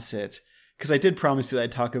completely opposite. Because I did promise you that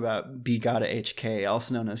I'd talk about Bigata HK,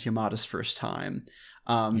 also known as Yamada's First Time.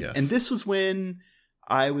 Yes. And this was when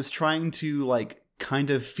I was trying to like kind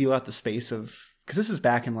of feel out the space of, because this is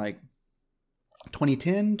back in like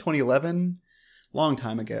 2010, 2011, long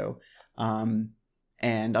time ago. And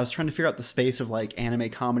I was trying to figure out the space of like anime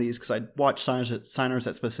comedies, because I'd watched Signers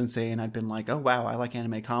at Spo Sensei and I'd been like, oh wow, I like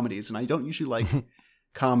anime comedies. And I don't usually like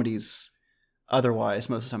comedies otherwise.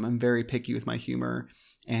 Most of the time I'm very picky with my humor.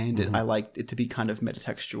 And I liked it to be kind of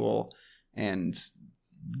metatextual and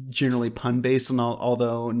generally pun-based,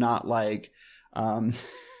 although not like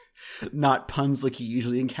not puns like you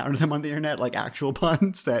usually encounter them on the internet, like actual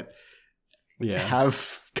puns that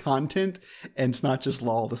have content, and it's not just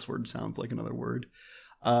lol, this word sounds like another word.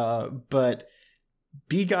 But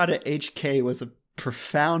Bigata HK was a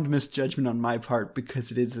profound misjudgment on my part,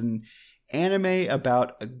 because it is an anime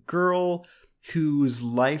about a girl whose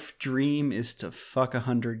life dream is to fuck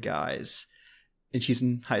 100 guys. And she's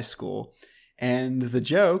in high school. And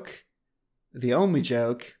the only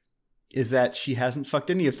joke, is that she hasn't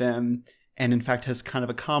fucked any of them, and in fact has kind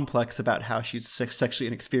of a complex about how she's sexually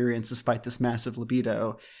inexperienced despite this massive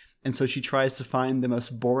libido. And so she tries to find the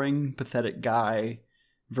most boring, pathetic guy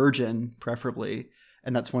virgin, preferably.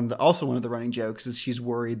 And that's one of the running jokes is she's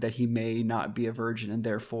worried that he may not be a virgin, and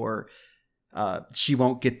therefore she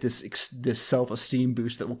won't get this self-esteem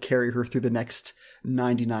boost that will carry her through the next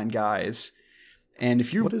 99 guys. And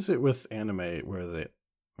if you're, what is it with anime where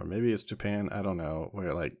or maybe it's Japan, I don't know,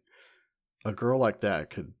 where like a girl like that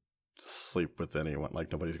could sleep with anyone,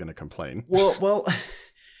 like nobody's going to complain. Well,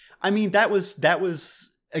 I mean, that was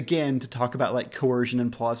again to talk about like coercion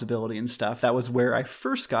and plausibility and stuff. That was where I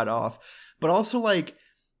first got off. But also, like,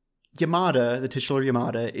 Yamada, the titular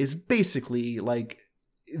Yamada, is basically like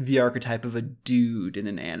the archetype of a dude in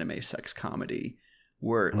an anime sex comedy,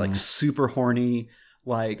 where like super horny,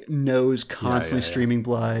 like nose constantly streaming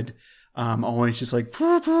blood, always just like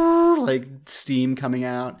steam coming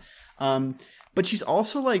out. But she's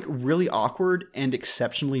also like really awkward and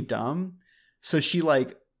exceptionally dumb, so she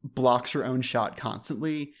like blocks her own shot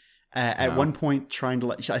constantly. At one point,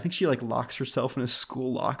 I think she like locks herself in a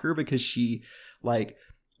school locker because she like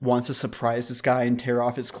wants to surprise this guy and tear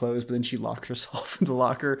off his clothes, but then she locks herself in the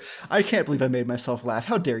locker. I can't believe I made myself laugh.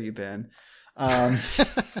 How dare you, Ben?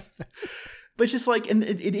 But it's just like, and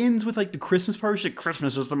it ends with like the Christmas party. She's like,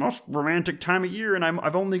 Christmas is the most romantic time of year, and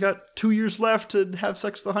I've only got 2 years left to have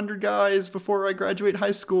sex with 100 guys before I graduate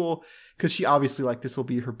high school. Because she obviously like this will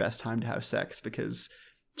be her best time to have sex because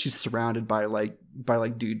she's surrounded by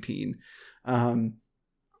dude peen.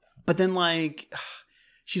 But then like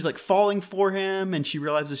she's like falling for him, and she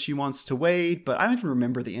realizes she wants to wait. But I don't even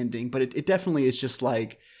remember the ending. But it definitely is just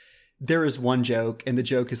like, there is one joke, and the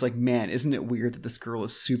joke is like, man, isn't it weird that this girl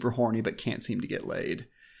is super horny but can't seem to get laid?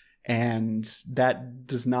 And that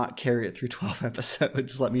does not carry it through 12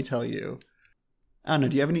 episodes, let me tell you. I don't know,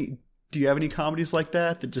 do you have any comedies like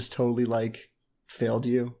that just totally like failed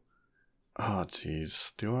you? Oh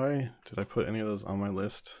jeez. Did I put any of those on my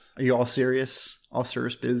list? Are you all serious? All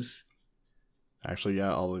serious biz? Actually,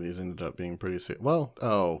 yeah, all of these ended up being pretty serious.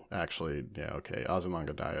 Well, actually, yeah, okay.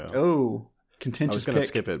 Azumanga Daioh. Oh, contentious. I was going to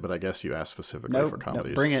skip it, but I guess you asked specifically for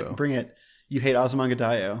comedies. No, bring it. You hate Azumanga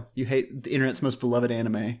Daioh. You hate the internet's most beloved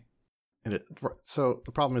anime. So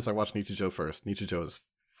the problem is I watched Nichijou first. Nichijou is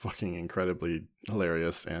fucking incredibly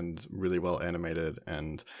hilarious and really well animated,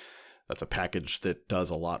 and that's a package that does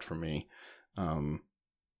a lot for me.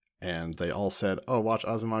 And they all said, oh, watch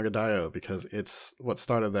Azumanga Daioh because it's what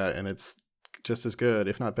started that, and it's just as good,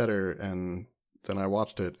 if not better. And then I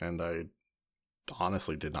watched it, and I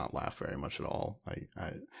honestly did not laugh very much at all.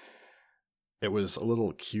 It was a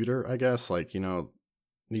little cuter, I guess. Like, you know,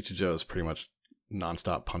 Nichijou is pretty much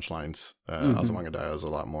nonstop punchlines. Azumanga Daioh is a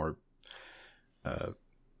lot more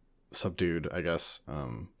subdued, I guess.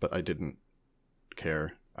 But I didn't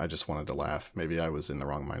care. I just wanted to laugh. Maybe I was in the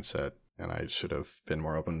wrong mindset, and I should have been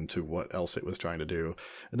more open to what else it was trying to do.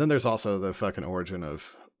 And then there's also the fucking origin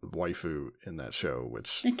of waifu in that show,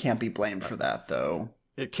 which it can't be blamed for that, though.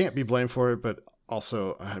 It can't be blamed for it, but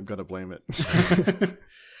also I've got to blame it.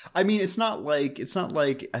 I mean, it's not like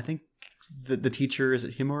I think the teacher, is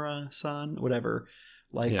it Himura-san, whatever.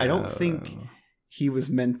 Like, yeah, I don't think he was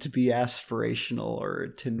meant to be aspirational or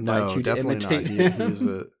to invite you to imitate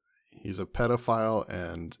him. He's a pedophile,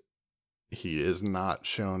 and he is not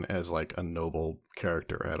shown as like a noble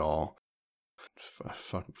character at all.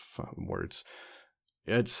 Fuck words.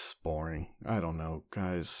 It's boring. I don't know,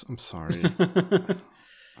 guys. I'm sorry.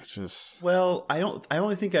 Well, I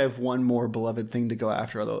only think I have one more beloved thing to go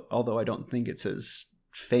after, although I don't think it's as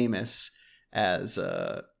famous as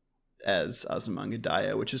Azumanga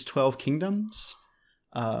Daioh, which is 12 Kingdoms.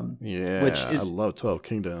 Which is, I love 12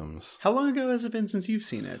 Kingdoms. How long ago has it been since you've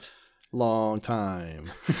seen it? Long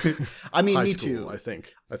time. I mean, me school, too. I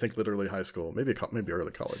think literally high school, maybe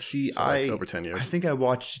early college. See, so like over 10 years. I think I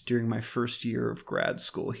watched it during my first year of grad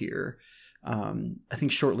school here. I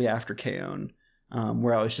think shortly after K-On!,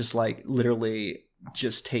 where I was just like literally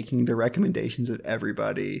just taking the recommendations of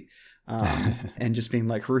everybody, and just being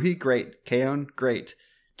like, Ruhi, great. K-On!, great.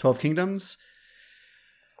 12 Kingdoms.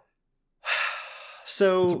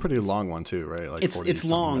 So it's a pretty long one too, right? Like it's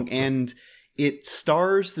long, and it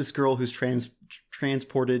stars this girl who's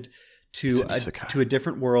transported to a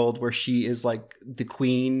different world where she is like the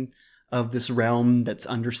queen of this realm that's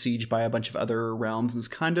under siege by a bunch of other realms, and it's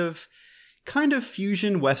kind of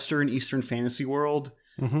fusion Western Eastern fantasy world,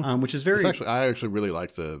 which is very. I actually really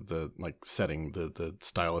like the like setting, the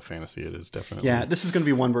style of fantasy. It is definitely. Yeah, this is going to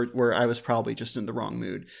be one where I was probably just in the wrong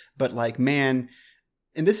mood, but like, man,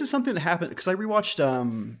 and this is something that happened because I rewatched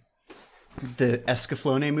the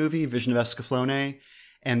Escaflowne movie, Vision of Escaflowne,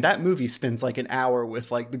 and that movie spends like an hour with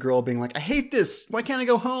like the girl being like, I hate this, why can't I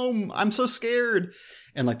go home, I'm so scared,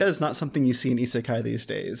 and like that is not something you see in isekai these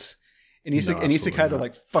days. In isekai, they're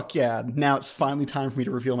like, fuck yeah, now it's finally time for me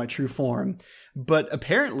to reveal my true form. But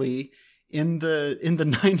apparently, in the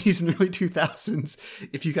 90s and early 2000s,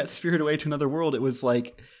 if you got spirited away to another world, it was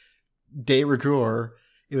like de rigueur.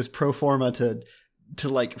 It was pro forma to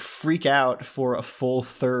like freak out for a full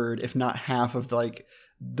third, if not half of like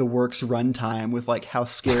the work's runtime, with like how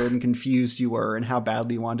scared and confused you were and how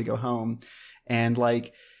badly you wanted to go home. And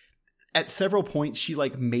like at several points, she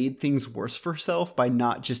like made things worse for herself by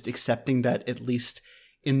not just accepting that, at least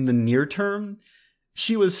in the near term,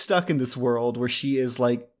 she was stuck in this world where she is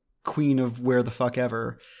like queen of where the fuck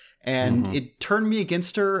ever. And it turned me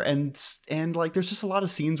against her. And like, there's just a lot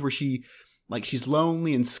of scenes where she's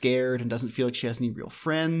lonely and scared and doesn't feel like she has any real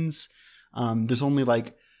friends. There's only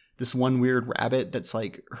like this one weird rabbit that's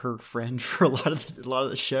like her friend for a lot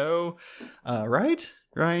of the show. Right.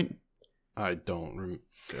 I don't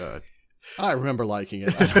I remember liking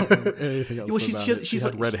it. I don't remember anything else about it. She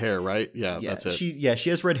had red hair, right? Yeah, that's it. She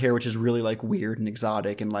has red hair, which is really like weird and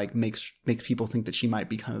exotic, and like makes people think that she might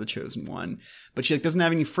be kind of the chosen one. But she like doesn't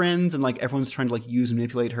have any friends, and like everyone's trying to like use and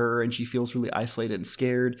manipulate her, and she feels really isolated and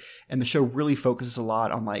scared. And the show really focuses a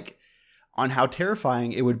lot on how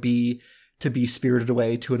terrifying it would be to be spirited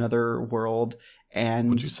away to another world.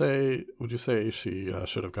 And would you say she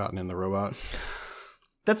should have gotten in the robot?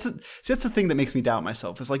 That's the thing that makes me doubt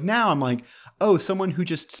myself. It's like, now I'm like, oh, someone who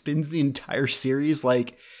just spends the entire series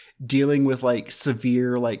like dealing with like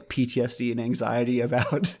severe like PTSD and anxiety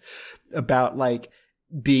about like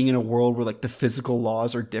being in a world where like the physical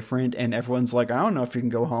laws are different, and everyone's like, I don't know if you can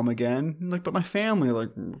go home again. I'm like, but my family,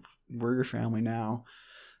 like, we're your family now.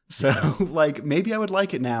 So like maybe I would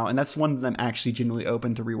like it now, and that's one that I'm actually genuinely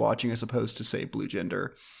open to rewatching, as opposed to say Blue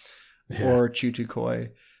Gender or Chutukoi.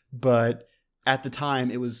 But at the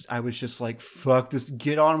time, I was just like, fuck this,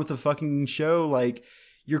 get on with the fucking show. Like,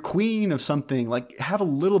 you're queen of something, like have a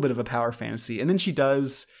little bit of a power fantasy. And then she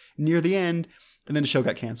does near the end, and then the show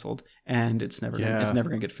got canceled, and it's never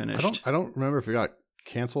gonna get finished. I don't remember if it got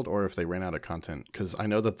canceled or if they ran out of content, because I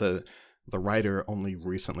know that the writer only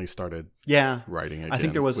recently started writing again, I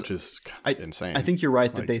think there was, which is insane. I think you're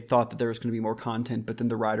right that they thought that there was going to be more content, but then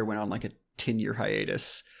the writer went on like a 10-year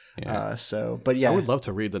hiatus. Yeah. But yeah, I would love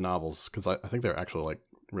to read the novels, because I think they're actually like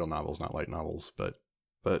real novels, not light novels. But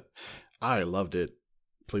I loved it.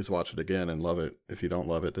 Please watch it again and love it. If you don't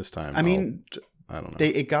love it this time, I don't know.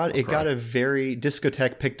 It got a very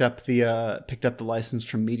Discotek picked up the license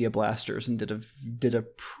from Media Blasters and did a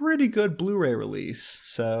pretty good Blu-ray release.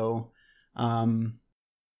 So,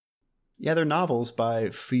 they're novels by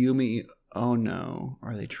Fuyumi Ono.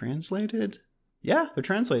 Are they translated? Yeah, they're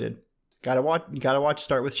translated. Gotta watch.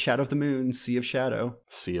 Start with Shadow of the Moon, Sea of Shadow.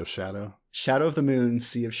 Sea of Shadow. Shadow of the Moon,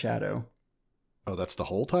 Sea of Shadow. Oh, that's the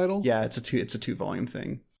whole title? Yeah, it's a 2-volume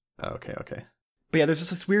thing. Oh, okay. But yeah, there's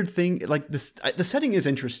just this weird thing. Like this, the setting is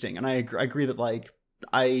interesting, and I agree that like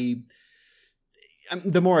the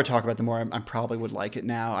more I talk about it, the more I probably would like it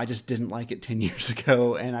now. I just didn't like it 10 years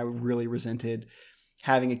ago, and I really resented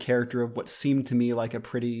having a character of what seemed to me like a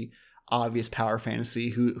pretty obvious power fantasy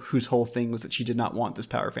whose whole thing was that she did not want this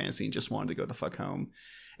power fantasy and just wanted to go the fuck home.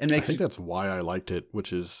 And I think that's why I liked it,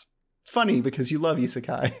 which is funny because you love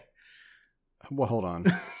isekai. Well, hold on.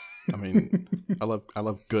 I mean, I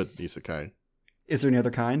love good isekai. Is there any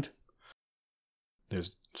other kind?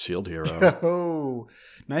 There's Shield Hero. Oh,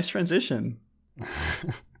 nice transition.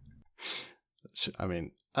 I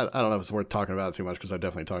mean, I don't know if it's worth talking about it too much, because I've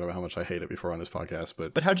definitely talked about how much I hate it before on this podcast.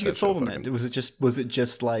 But how'd you get sold on it? Was it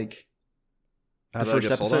just like the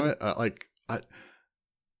first episode?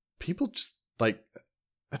 People just like,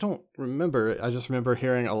 I don't remember. I just remember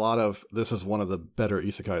hearing a lot of, this is one of the better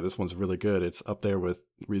isekai. This one's really good. It's up there with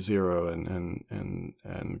ReZero and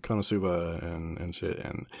Konosuba and shit.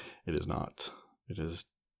 And it is not. It is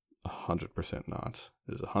 100% not.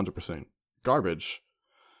 It is 100% garbage.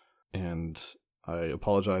 And I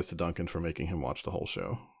apologize to Duncan for making him watch the whole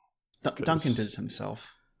show. Duncan did it himself.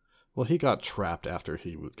 Well, he got trapped after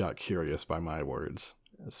he got curious by my words.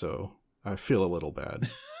 So I feel a little bad,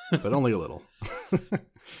 but only a little.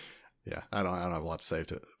 Yeah, I don't have a lot to say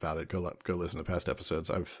about it. Go listen to past episodes.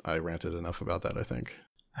 I ranted enough about that, I think.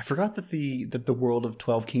 I forgot that the world of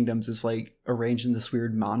 12 Kingdoms is like arranged in this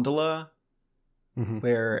weird mandala,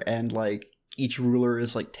 where and like each ruler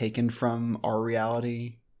is like taken from our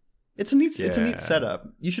reality. It's a neat setup.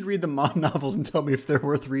 You should read the novels and tell me if they're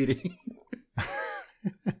worth reading.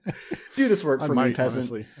 Do this work for me, peasant.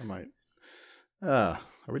 Honestly, I might. Are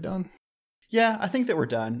we done? Yeah, I think that we're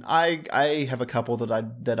done. I have a couple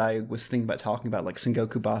that I was thinking about talking about, like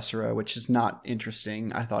Sengoku Basara, which is not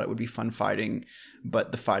interesting. I thought it would be fun fighting,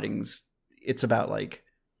 but the fighting's, it's about like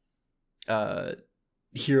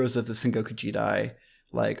heroes of the Sengoku Jidai,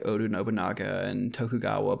 like Oda Nobunaga and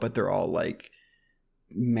Tokugawa, but they're all like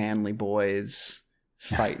manly boys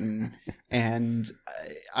fighting. And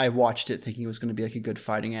I watched it thinking it was going to be like a good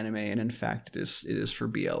fighting anime, and in fact it is for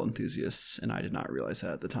BL enthusiasts, and I did not realize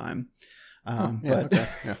that at the time.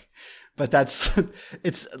 But that's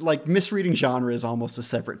it's like misreading genre is almost a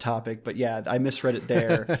separate topic, but yeah, I misread it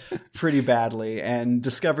there pretty badly, and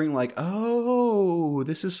discovering like, oh,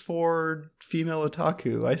 this is for female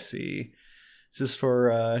otaku. I see. This is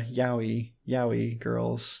for yaoi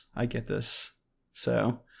girls. I get this.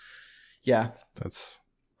 So yeah,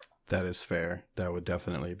 that is fair. That would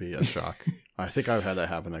definitely be a shock. I think I've had that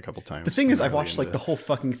happen a couple times. The thing is, I watched like the whole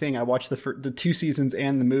fucking thing. I watched the 2 seasons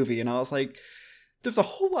and the movie, and I was like, there's a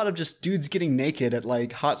whole lot of just dudes getting naked at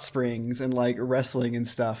like hot springs and like wrestling and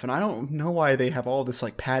stuff. And I don't know why they have all this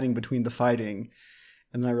like padding between the fighting.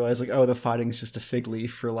 And then I realized like, oh, the fighting is just a fig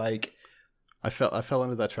leaf for like. I fell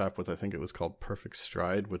into that trap with, I think it was called Perfect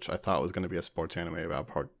Stride, which I thought was going to be a sports anime about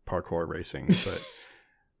parkour racing, but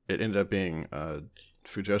it ended up being a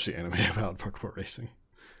Fujoshi anime about parkour racing,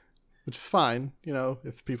 which is fine. You know,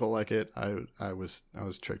 if people like it, I was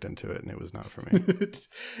tricked into it, and it was not for me.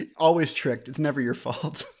 Always tricked. It's never your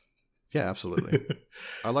fault. Yeah, absolutely.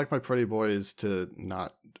 I like my pretty boys to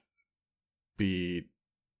not be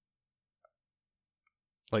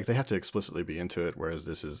like, they have to explicitly be into it, whereas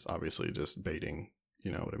this is obviously just baiting.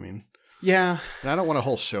 You know what I mean? Yeah. And I don't want a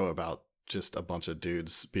whole show about just a bunch of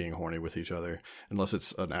dudes being horny with each other, unless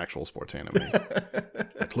it's an actual sports anime.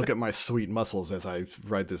 Like, look at my sweet muscles as I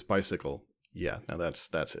ride this bicycle. Yeah, no, that's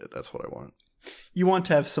it. That's what I want. You want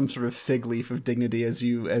to have some sort of fig leaf of dignity as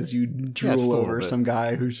you drool over some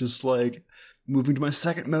guy who's just like moving to my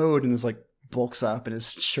second mode and is like bulks up and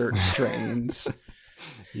his shirt strains.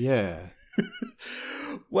 Yeah.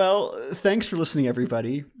 Well, thanks for listening,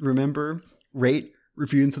 everybody. Remember, rate,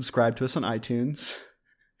 review, and subscribe to us on iTunes.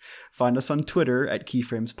 Find us on Twitter at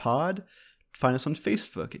KeyframesPod. Find us on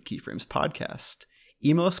Facebook at Keyframes Podcast.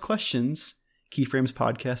 Email us questions,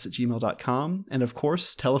 keyframespodcast@gmail.com. And of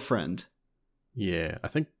course, tell a friend. Yeah, I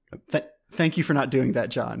think... Thank you for not doing that,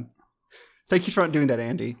 John. Thank you for not doing that,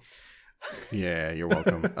 Andy. Yeah, you're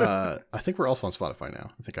welcome. I think we're also on Spotify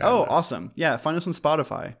now. Awesome. Yeah, find us on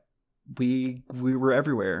Spotify. We were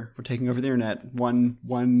everywhere. We're taking over the internet. One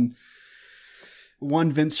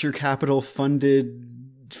venture capital funded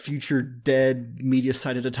future dead media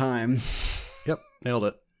site at a time. Yep, nailed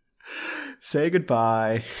it. Say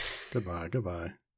goodbye. Goodbye.